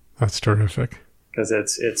subject. That's terrific. Because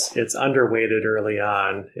it's underweighted early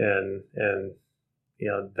on, and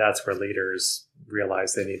that's where leaders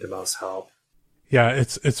realize they need the most help. Yeah,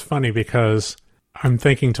 it's funny because I'm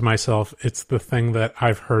thinking to myself, it's the thing that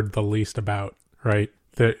I've heard the least about, right?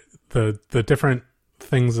 The different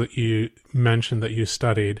things that you mentioned that you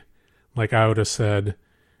studied, like I would have said,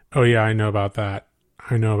 oh yeah, I know about that.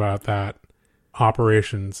 I know about that.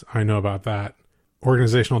 Operations, I know about that.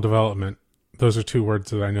 Organizational development, those are two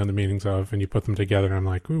words that I know the meanings of, and you put them together and I'm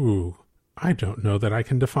like, ooh, I don't know that I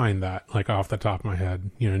can define that, like off the top of my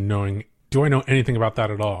head, do I know anything about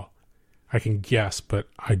that at all? I can guess, but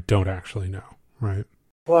I don't actually know, right?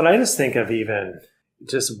 Well, and I just think of even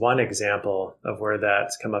just one example of where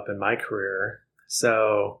that's come up in my career.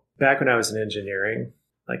 So back when I was in engineering,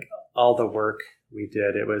 like all the work we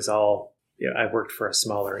did, it was all, I worked for a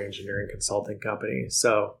smaller engineering consulting company.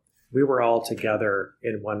 So we were all together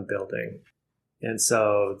in one building. And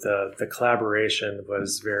so the collaboration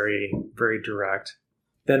was very, very direct.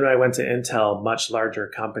 Then when I went to Intel, much larger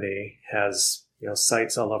company, has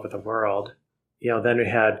sites all over the world. Then we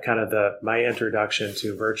had kind of my introduction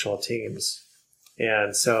to virtual teams.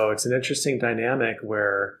 And so it's an interesting dynamic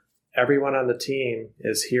where everyone on the team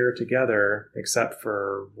is here together except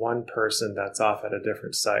for one person that's off at a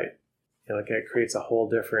different site. It creates a whole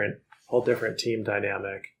different team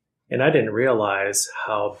dynamic. And I didn't realize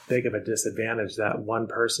how big of a disadvantage that one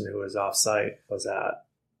person who was off site was at.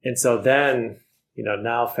 And so then,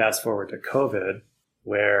 now fast forward to COVID,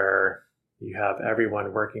 where you have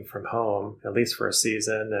everyone working from home, at least for a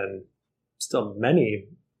season, and still many,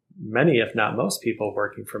 if not most people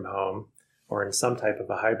working from home or in some type of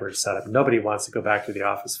a hybrid setup. Nobody wants to go back to the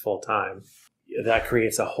office full time. That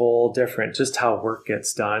creates a whole different, just how work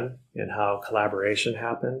gets done and how collaboration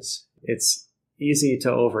happens. It's easy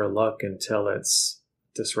to overlook until it's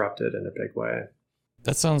disrupted in a big way.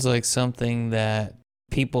 That sounds like something that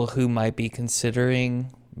people who might be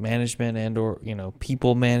considering management and or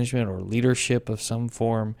people management or leadership of some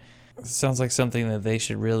form, sounds like something that they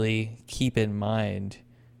should really keep in mind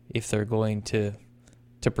if they're going to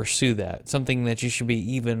to pursue that, something that you should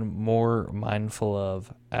be even more mindful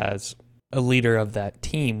of as a leader of that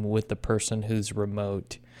team with the person who's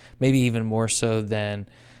remote, maybe even more so than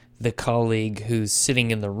the colleague who's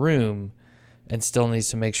sitting in the room and still needs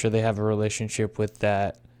to make sure they have a relationship with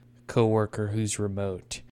that coworker who's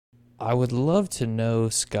remote. I would love to know,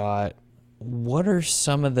 Scott, what are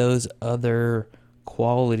some of those other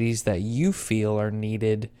qualities that you feel are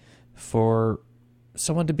needed for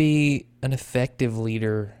someone to be an effective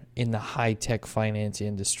leader in the high-tech finance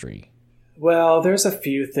industry? Well, there's a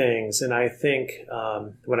few things. And I think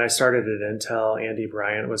when I started at Intel, Andy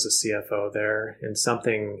Bryant was the CFO there. And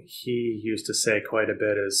something he used to say quite a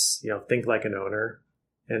bit is, think like an owner.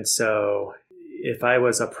 And so if I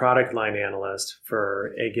was a product line analyst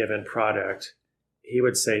for a given product, he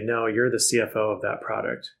would say, no, you're the CFO of that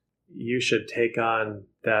product. You should take on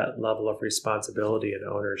that level of responsibility and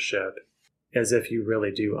ownership as if you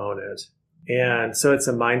really do own it. And so it's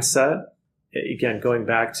a mindset. Again, going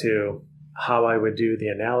back to how I would do the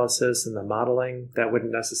analysis and the modeling, that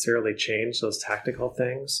wouldn't necessarily change those tactical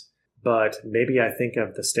things. But maybe I think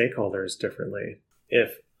of the stakeholders differently.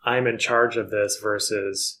 If I'm in charge of this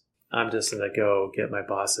versus I'm just going to go get my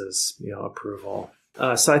boss's approval.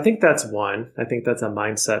 So I think that's one. I think that's a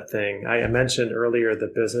mindset thing. I mentioned earlier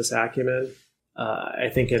the business acumen. I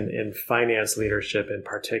think in finance leadership in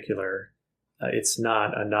particular, it's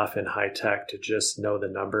not enough in high tech to just know the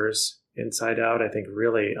numbers inside out. I think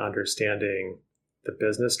really understanding the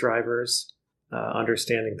business drivers,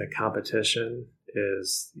 understanding the competition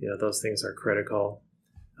is, those things are critical.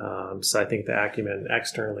 So I think the acumen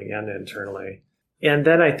externally and internally. And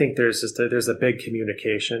then I think there's a big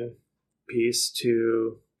communication piece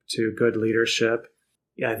to good leadership.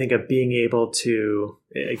 Yeah, I think of being able to,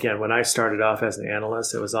 again, when I started off as an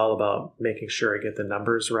analyst, it was all about making sure I get the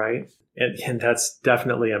numbers right. And that's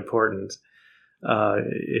definitely important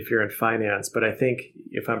if you're in finance. But I think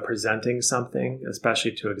if I'm presenting something,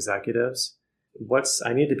 especially to executives,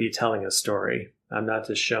 I need to be telling a story. I'm not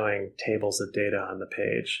just showing tables of data on the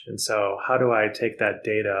page. And so how do I take that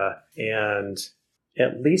data and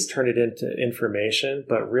at least turn it into information,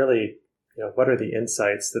 but really, what are the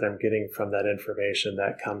insights that I'm getting from that information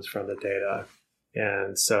that comes from the data?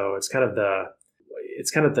 And so it's kind of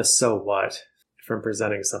the so what from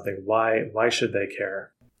presenting something. Why should they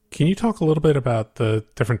care? Can you talk a little bit about the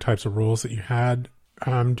different types of roles that you had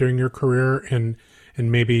during your career and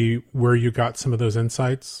maybe where you got some of those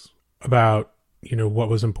insights about, what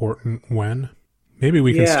was important when? Maybe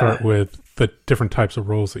we can start with the different types of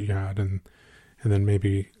roles that you had and then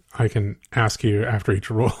maybe I can ask you after each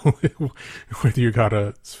role whether you got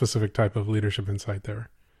a specific type of leadership insight there.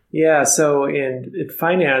 Yeah, so in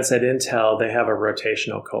finance at Intel, they have a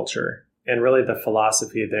rotational culture. And really the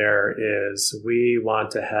philosophy there is we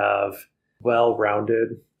want to have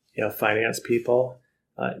well-rounded, finance people,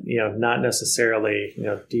 not necessarily,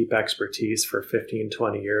 deep expertise for 15,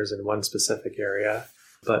 20 years in one specific area,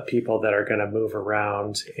 but people that are going to move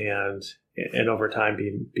around and over time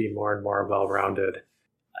be more and more well-rounded.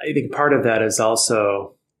 I think part of that is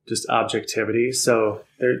also just objectivity. So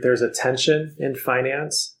there's a tension in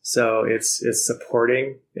finance. So it's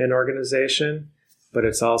supporting an organization, but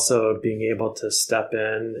it's also being able to step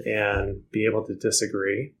in and be able to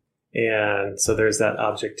disagree. And so there's that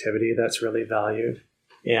objectivity that's really valued.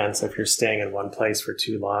 And so if you're staying in one place for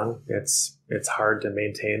too long, it's hard to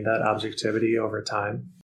maintain that objectivity over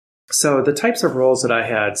time. So the types of roles that I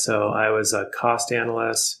had, so I was a cost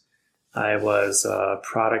analyst, I was a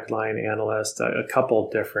product line analyst, a couple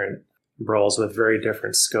different roles with very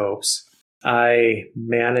different scopes. I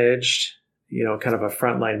managed, kind of a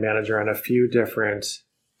frontline manager on a few different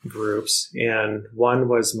groups, and one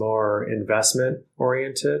was more investment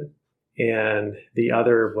oriented, and the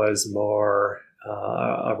other was more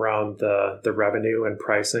around the revenue and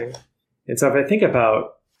pricing. And so if I think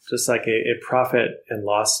about just like a profit and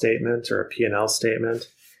loss statement or a P&L statement,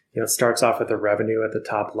 it starts off with the revenue at the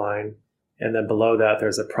top line. And then below that,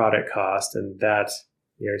 there's a product cost. And that,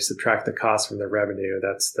 you subtract the cost from the revenue.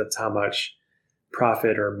 That's how much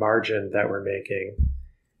profit or margin that we're making.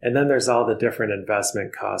 And then there's all the different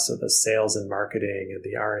investment costs of the sales and marketing and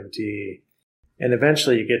the R&D. And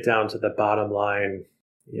eventually you get down to the bottom line,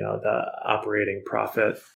 the operating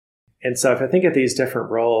profit. And so if I think of these different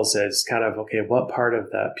roles as kind of, okay, what part of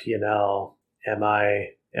that P&L am I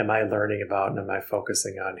learning about and am I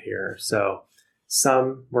focusing on here? So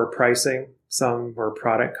some were pricing, some were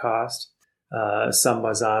product cost, some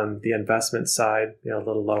was on the investment side, a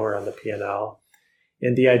little lower on the P&L.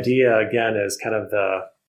 And the idea, again, is kind of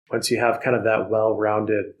once you have kind of that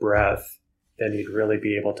well-rounded breadth, then you'd really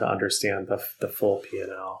be able to understand the full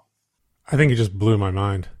P&L. I think you just blew my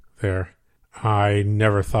mind there. I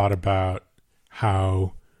never thought about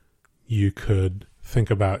how you could think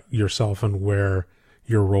about yourself and where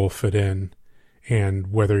your role fit in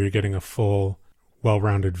and whether you're getting a full,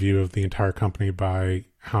 well-rounded view of the entire company by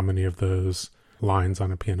how many of those lines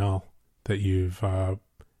on a P&L that you've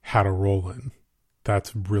had a role in.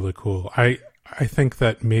 That's really cool. I think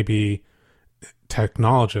that maybe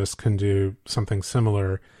technologists can do something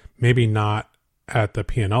similar, maybe not at the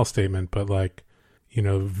P&L statement, but like,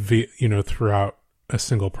 throughout a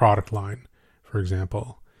single product line, for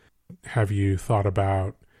example. Have you thought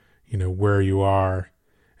about, where you are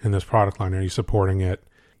in this product line? Are you supporting it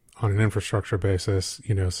on an infrastructure basis,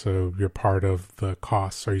 so you're part of the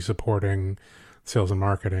costs? Are you supporting sales and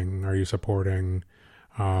marketing? Are you supporting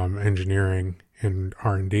engineering and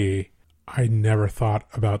R&D? I never thought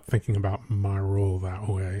about thinking about my role that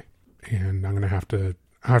way. And I'm going to have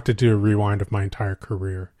to do a rewind of my entire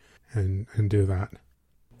career and do that.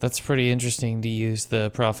 That's pretty interesting to use the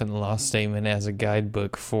profit and loss statement as a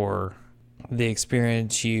guidebook for the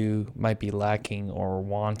experience you might be lacking or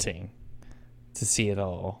wanting to see it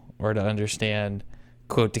all, or to understand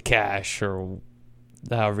quote to cash, or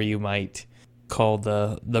however you might call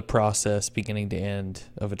the process beginning to end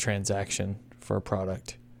of a transaction for a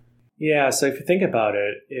product. Yeah, so if you think about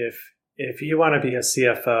it, if you want to be a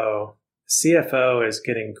CFO is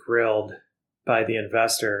getting grilled by the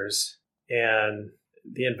investors, and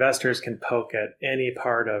the investors can poke at any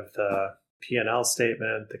part of the P&L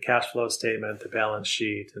statement, the cash flow statement, the balance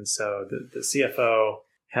sheet. And so the CFO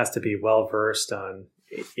has to be well-versed on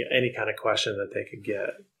any kind of question that they could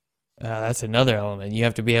get. That's another element. You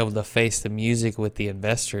have to be able to face the music with the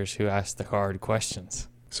investors who ask the hard questions.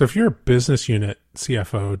 So if you're a business unit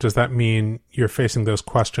CFO, does that mean you're facing those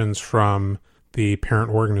questions from the parent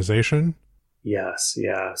organization? Yes,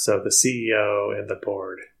 yeah. So the CEO and the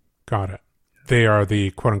board. Got it. They are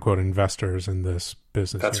the quote-unquote investors in this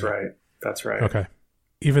business That's unit. right. That's right. Okay.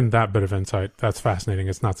 Even that bit of insight, that's fascinating.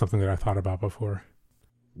 It's not something that I thought about before.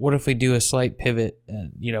 What if we do a slight pivot,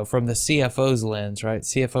 from the CFO's lens, right?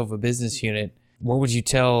 CFO of a business unit, what would you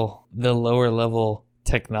tell the lower level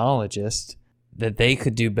technologist that they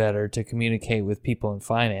could do better to communicate with people in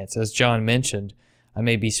finance? As John mentioned, I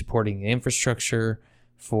may be supporting the infrastructure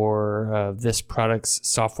for this product's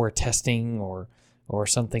software testing or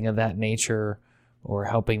something of that nature, or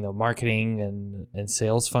helping the marketing and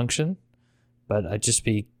sales function. But I'd just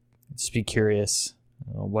be curious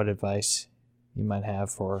what advice you might have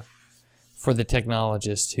for the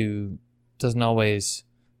technologist who doesn't always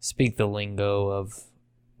speak the lingo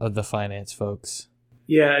of the finance folks.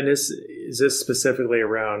 Yeah, and is this specifically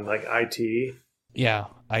around like IT? Yeah,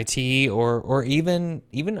 IT or even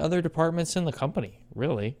other departments in the company,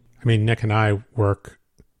 really. I mean, Nick and I work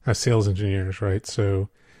as sales engineers, right? So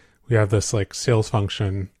we have this like sales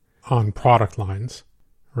function on product lines,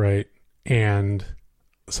 right? And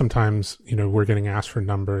sometimes, we're getting asked for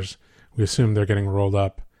numbers. We assume they're getting rolled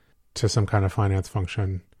up to some kind of finance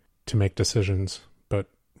function to make decisions, but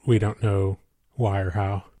we don't know why or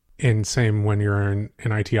how. And same when you're in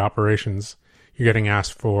IT operations, you're getting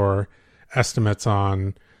asked for estimates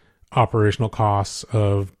on operational costs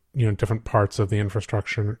of, different parts of the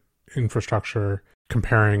infrastructure,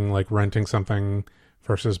 comparing like renting something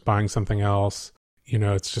versus buying something else.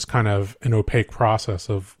 It's just kind of an opaque process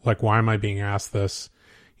of like, why am I being asked this?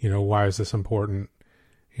 Why is this important?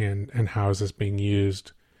 And how is this being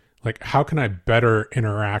used? Like, how can I better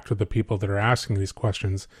interact with the people that are asking these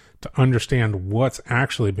questions to understand what's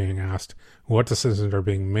actually being asked, what decisions are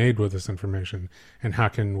being made with this information, and how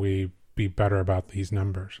can we be better about these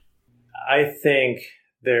numbers? I think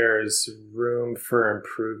there's room for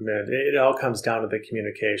improvement. It all comes down to the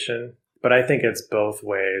communication, but I think it's both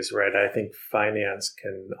ways, right? I think finance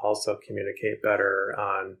can also communicate better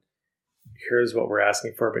on here's what we're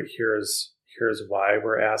asking for, but here's why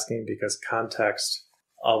we're asking, because context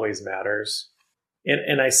always matters.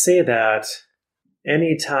 And I say that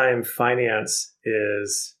anytime finance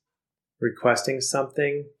is requesting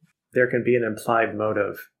something, there can be an implied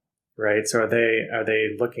motive, right? So are they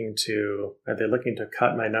looking to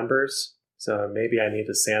cut my numbers? So maybe I need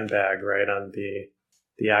to sandbag, right, on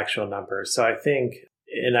the actual numbers. So I think,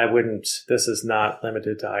 and this is not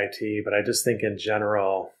limited to IT, but I just think in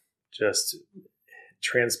general, just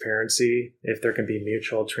transparency, if there can be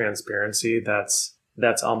mutual transparency, that's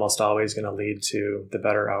almost always going to lead to the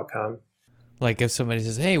better outcome. Like if somebody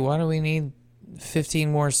says, hey, why do we need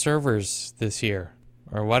 15 more servers this year?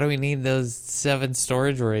 Or why do we need those 7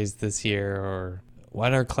 storage arrays this year? Or why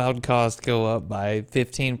did our cloud cost go up by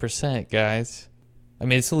 15%, guys? I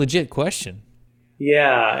mean, it's a legit question.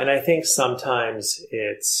 Yeah, and I think sometimes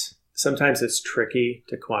it's sometimes it's tricky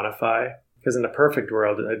to quantify, because in a perfect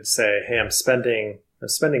world, I'd say, hey, I'm spending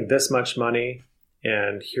this much money,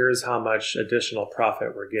 and here's how much additional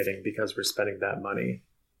profit we're getting because we're spending that money.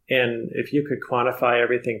 And if you could quantify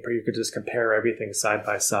everything, you could just compare everything side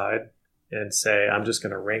by side and say, I'm just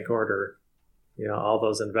going to rank order, all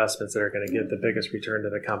those investments that are going to give the biggest return to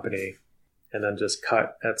the company, and then just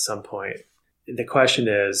cut at some point. The question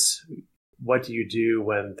is, what do you do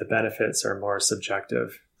when the benefits are more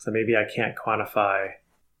subjective? So maybe I can't quantify,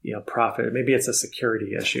 profit. Maybe it's a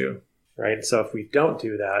security issue, right? So if we don't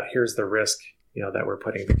do that, here's the risk, that we're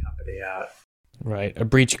putting the company at. Right. A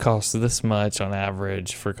breach costs this much on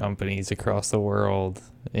average for companies across the world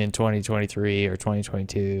in 2023 or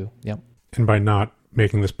 2022. Yep. And by not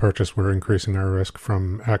making this purchase, we're increasing our risk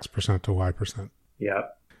from X% to Y%. Yeah.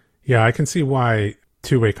 Yeah, I can see why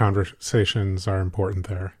two-way conversations are important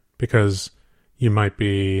there, because you might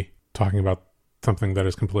be talking about something that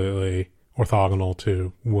is completely orthogonal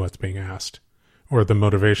to what's being asked, or the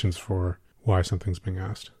motivations for why something's being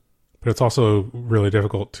asked. But it's also really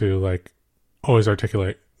difficult to always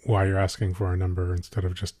articulate why you're asking for a number instead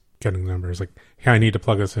of just getting numbers. Like, hey, I need to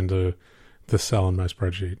plug this into this cell in my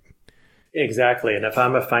spreadsheet. Exactly. And if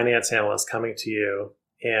I'm a finance analyst coming to you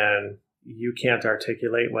and you can't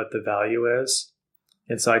articulate what the value is,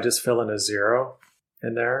 and so I just fill in a zero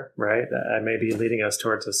in there, right? I may be leading us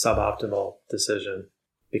towards a suboptimal decision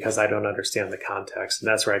because I don't understand the context. And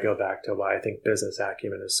that's where I go back to why I think business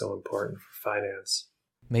acumen is so important for finance.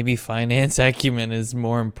 Maybe finance acumen is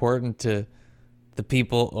more important to the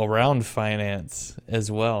people around finance as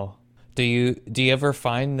well. Do you ever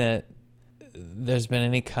find that there's been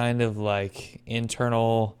any kind of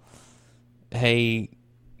internal, hey,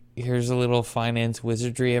 here's a little finance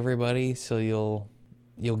wizardry, everybody, so you'll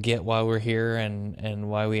get why we're here and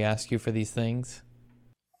why we ask you for these things?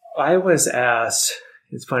 I was asked,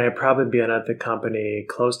 it's funny, I've probably been at the company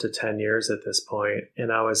close to 10 years at this point,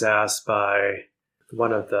 and I was asked by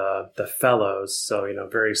one of the fellows, so,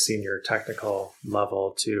 very senior technical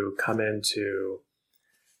level, to come into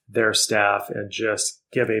their staff and just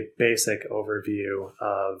give a basic overview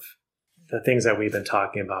of the things that we've been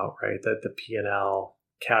talking about, right? That the P&L,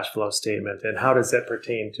 cash flow statement, and how does it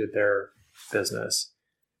pertain to their business?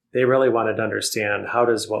 They really wanted to understand, how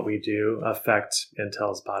does what we do affect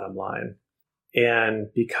Intel's bottom line? And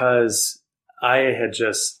because I had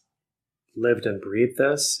just lived and breathed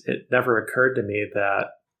this, it never occurred to me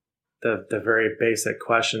that the very basic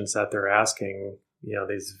questions that they're asking,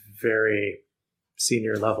 these very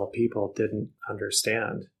senior level people didn't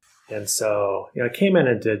understand. And so, I came in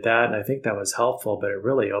and did that, and I think that was helpful, but it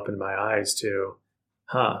really opened my eyes to,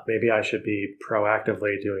 maybe I should be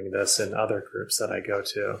proactively doing this in other groups that I go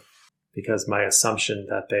to, because my assumption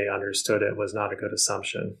that they understood it was not a good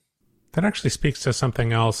assumption. That actually speaks to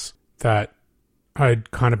something else that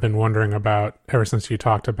I'd kind of been wondering about ever since you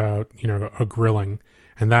talked about, a grilling,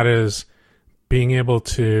 and that is being able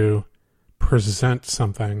to present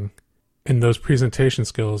something, and those presentation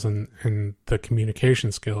skills and the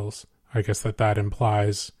communication skills, I guess that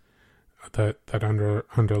implies that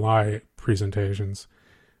underlie presentations,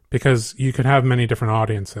 because you could have many different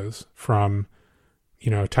audiences, from,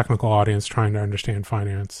 a technical audience trying to understand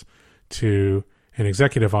finance to an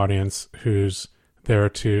executive audience who's there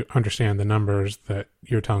to understand the numbers that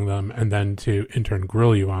you're telling them and then to in turn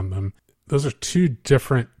grill you on them. Those are two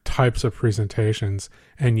different types of presentations,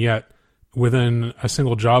 and yet within a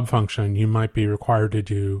single job function, you might be required to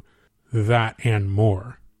do that and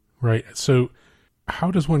more, right? So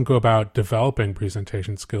how does one go about developing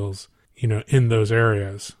presentation skills, in those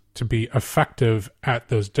areas to be effective at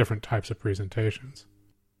those different types of presentations?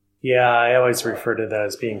 Yeah, I always refer to that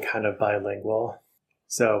as being kind of bilingual.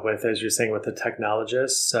 So as you're saying, with the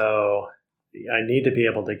technologists, so I need to be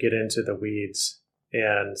able to get into the weeds.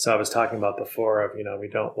 And so I was talking about before of,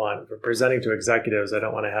 we're presenting to executives, I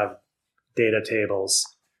don't want to have data tables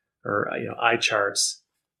or, eye charts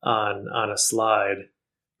on a slide.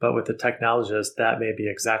 But with the technologists, that may be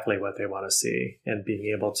exactly what they want to see, and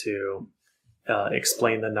being able to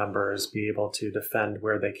explain the numbers, be able to defend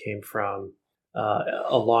where they came from,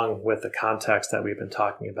 along with the context that we've been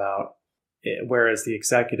talking about. Whereas the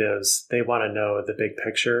executives, they want to know the big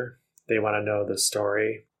picture. They want to know the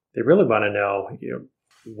story. They really want to know,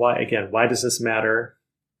 why does this matter?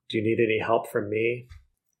 Do you need any help from me?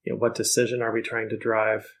 What decision are we trying to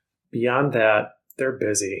drive? Beyond that, they're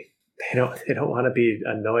busy. They don't want to be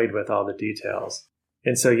annoyed with all the details.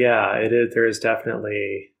 And so, there is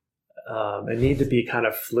definitely a need to be kind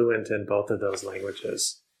of fluent in both of those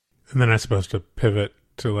languages. And then I suppose to pivot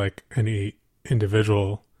to any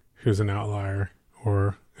individual who's an outlier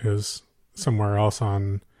or is somewhere else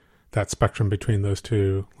on that spectrum between those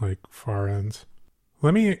two like far ends.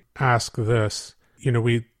 Let me ask this.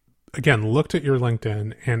 We again looked at your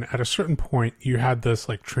LinkedIn, and at a certain point you had this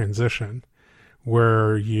like transition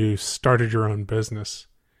where you started your own business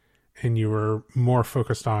and you were more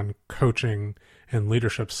focused on coaching and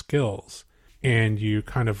leadership skills, and you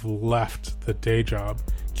kind of left the day job.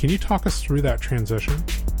 Can you talk us through that transition?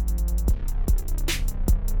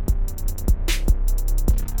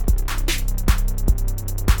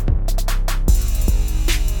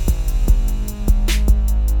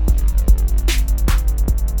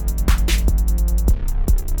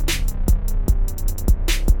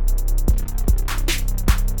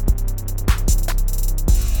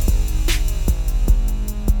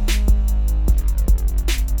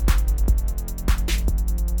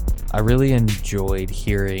 I really enjoyed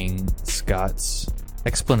hearing Scott's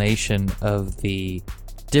explanation of the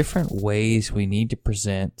different ways we need to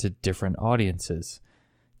present to different audiences.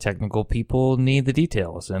 Technical people need the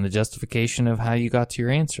details and the justification of how you got to your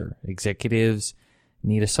answer. Executives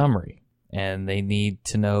need a summary, and they need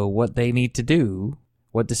to know what they need to do,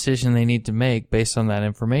 what decision they need to make based on that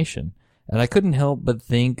information. And I couldn't help but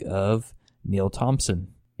think of Neil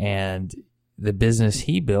Thompson and the business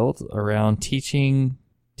he built around teaching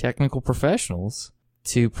technical professionals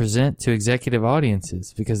to present to executive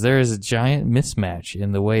audiences, because there is a giant mismatch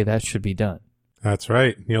in the way that should be done. That's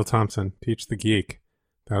right. Neil Thompson, Teach the Geek.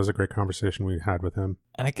 That was a great conversation we had with him.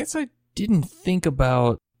 And I guess I didn't think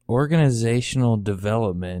about organizational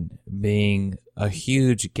development being a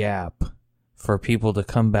huge gap for people to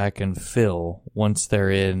come back and fill once they're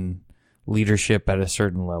in leadership at a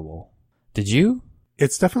certain level. Did you?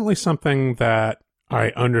 It's definitely something that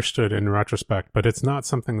I understood in retrospect, but it's not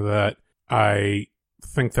something that I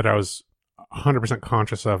think that I was 100%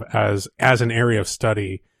 conscious of as an area of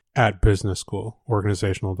study at business school,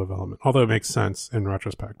 organizational development. Although it makes sense in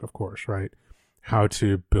retrospect, of course, right? How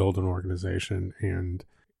to build an organization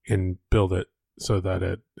and build it so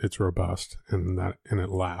that it's robust and it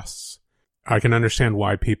lasts. I can understand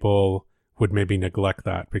why people would maybe neglect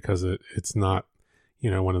that, because it's not,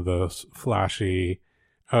 one of those flashy,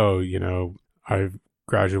 I've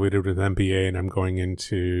graduated with an MBA and I'm going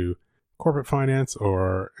into corporate finance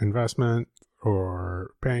or investment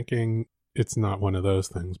or banking. It's not one of those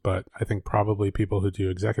things, but I think probably people who do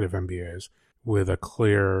executive MBAs with a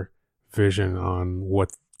clear vision on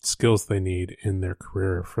what skills they need in their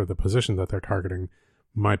career for the position that they're targeting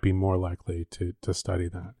might be more likely to study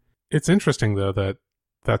that. It's interesting, though, that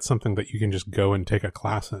that's something that you can just go and take a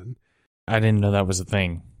class in. I didn't know that was a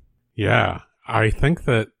thing. Yeah, I think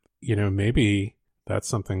that, maybe that's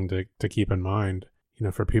something to keep in mind,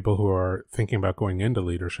 for people who are thinking about going into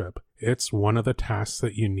leadership. It's one of the tasks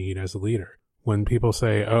that you need as a leader. When people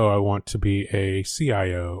say, oh, I want to be a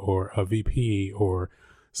CIO or a VP or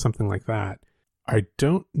something like that, I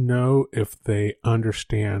don't know if they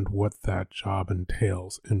understand what that job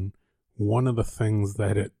entails. And one of the things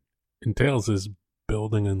that it entails is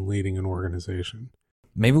building and leading an organization.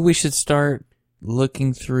 Maybe we should start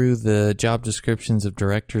looking through the job descriptions of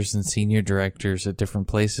directors and senior directors at different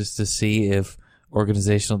places to see if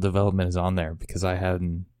organizational development is on there, because I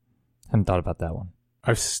hadn't thought about that one.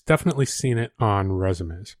 I've definitely seen it on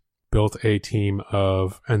resumes. Built a team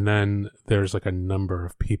of, and then there's like a number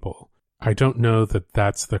of people. I don't know that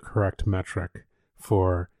that's the correct metric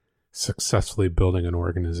for successfully building an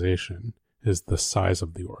organization, is the size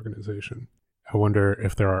of the organization. I wonder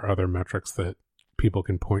if there are other metrics that people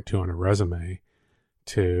can point to on a resume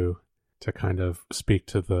to kind of speak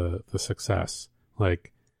to the success,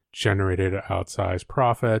 like generated outsized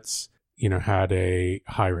profits, had a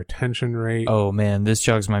high retention rate. Oh man, this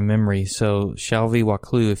jogs my memory. So Shalvi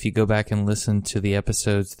Waklu, if you go back and listen to the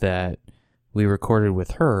episodes that we recorded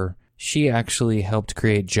with her, she actually helped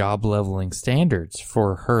create job leveling standards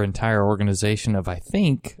for her entire organization of, I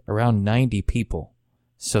think, around 90 people.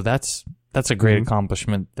 So that's a great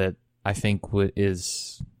accomplishment that I think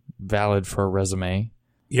is valid for a resume.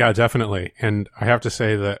 Yeah, definitely. And I have to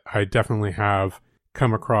say that I definitely have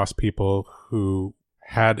come across people who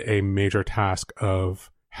had a major task of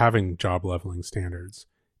having job leveling standards.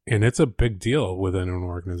 And it's a big deal within an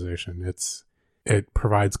organization. It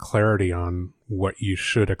provides clarity on what you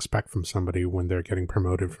should expect from somebody when they're getting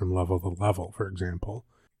promoted from level to level, for example.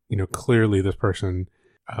 Clearly this person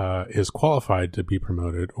is qualified to be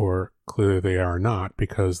promoted, or clearly they are not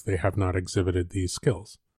because they have not exhibited these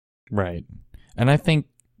skills. Right. And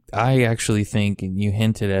I actually think, and you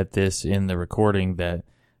hinted at this in the recording, that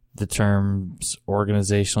the terms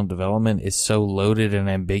organizational development is so loaded and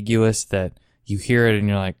ambiguous that you hear it and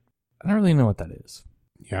you're like, I don't really know what that is.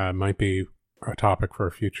 Yeah, it might be a topic for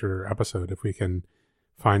a future episode if we can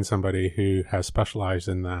find somebody who has specialized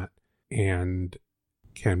in that and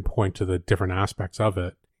can point to the different aspects of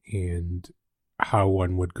it and how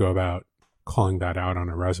one would go about calling that out on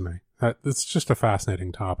a resume. It's just a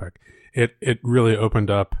fascinating topic. It really opened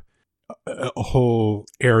up a whole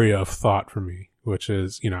area of thought for me, which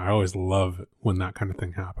is, I always love when that kind of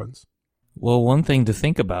thing happens. Well, one thing to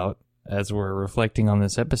think about as we're reflecting on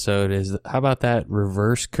this episode is, how about that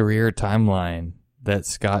reverse career timeline that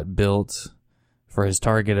Scott built for his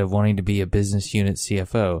target of wanting to be a business unit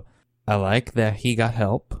CFO? I like that he got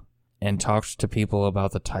help and talked to people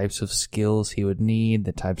about the types of skills he would need,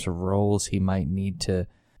 the types of roles he might need to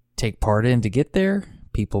take part in to get there.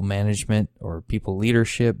 People management or people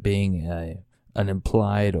leadership being an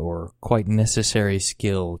implied or quite necessary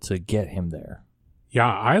skill to get him there.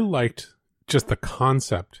 Yeah, I liked just the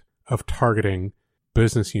concept of targeting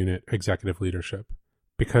business unit executive leadership,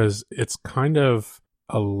 because it's kind of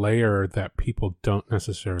a layer that people don't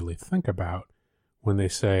necessarily think about when they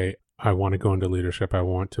say, I want to go into leadership, I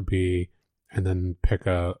want to be, and then pick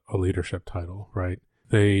a leadership title, right?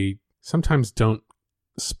 They sometimes don't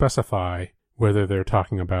specify whether they're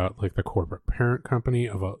talking about like the corporate parent company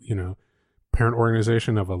of a, parent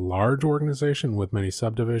organization of a large organization with many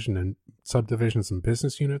subdivisions and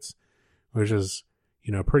business units, which is,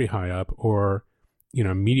 pretty high up, or,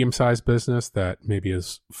 medium-sized business that maybe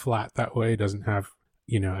is flat that way, doesn't have,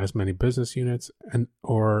 as many business units, and,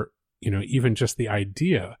 or, even just the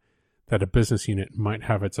idea that a business unit might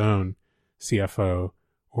have its own CFO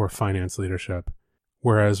or finance leadership.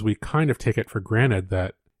 Whereas we kind of take it for granted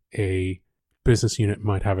that a business unit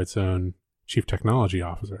might have its own chief technology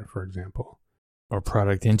officer, for example. Or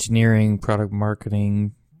product engineering, product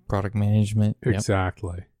marketing, product management.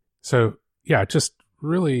 Exactly. Yep. So, yeah, just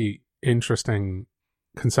really interesting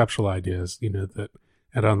conceptual ideas, that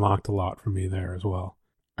it unlocked a lot for me there as well.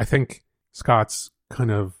 I think Scott's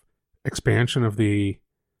kind of expansion of the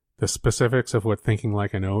specifics of what thinking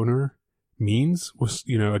like an owner means was,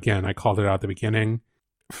 again, I called it out at the beginning,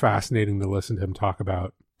 fascinating to listen to him talk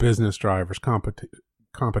about business drivers,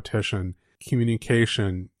 competition,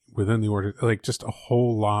 communication within the order, like just a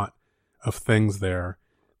whole lot of things there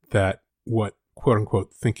that what quote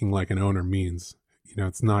unquote thinking like an owner means.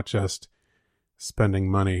 It's not just spending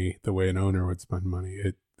money the way an owner would spend money.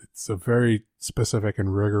 It's a very specific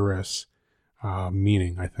and rigorous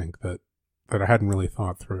meaning, I think, that I hadn't really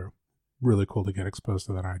thought through. Really cool to get exposed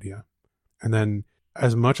to that idea. And then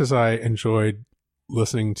as much as I enjoyed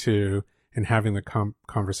listening to and having the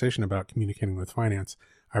conversation about communicating with finance,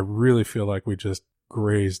 I really feel like we just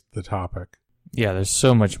grazed the topic. Yeah, there's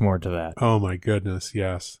so much more to that. Oh my goodness,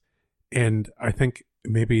 yes. And I think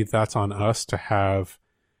maybe that's on us to have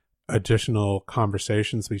additional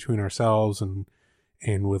conversations between ourselves and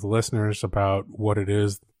with listeners about what it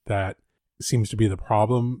is that seems to be the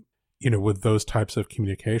problem, with those types of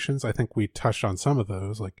communications. I think we touched on some of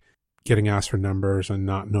those, like getting asked for numbers and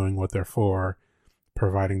not knowing what they're for,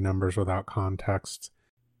 providing numbers without context.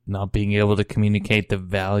 Not being able to communicate the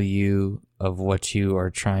value of what you are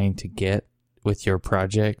trying to get with your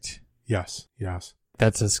project. Yes.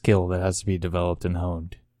 That's a skill that has to be developed and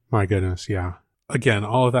honed. My goodness, yeah. Again,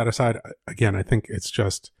 all of that aside, I think it's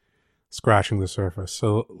just scratching the surface.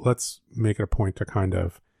 So let's make it a point to kind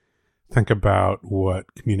of think about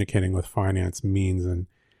what communicating with finance means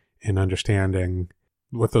and understanding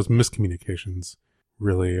what those miscommunications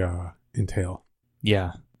really entail.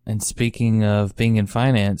 Yeah. And speaking of being in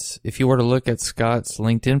finance, if you were to look at Scott's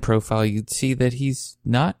LinkedIn profile, you'd see that he's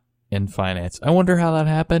not in finance. I wonder how that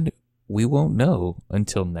happened. We won't know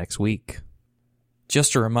until next week.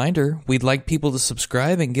 Just a reminder, we'd like people to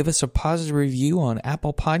subscribe and give us a positive review on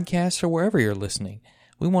Apple Podcasts or wherever you're listening.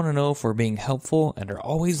 We want to know if we're being helpful and are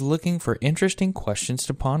always looking for interesting questions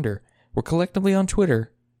to ponder. We're collectively on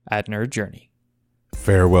Twitter @NerdJourney.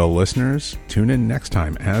 Farewell, listeners. Tune in next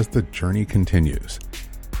time as the journey continues.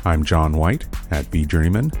 I'm John White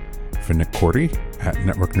 @BJourneyman, for Nick Cordy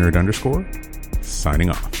 @NetworkNerd_, signing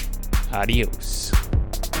off. Adios.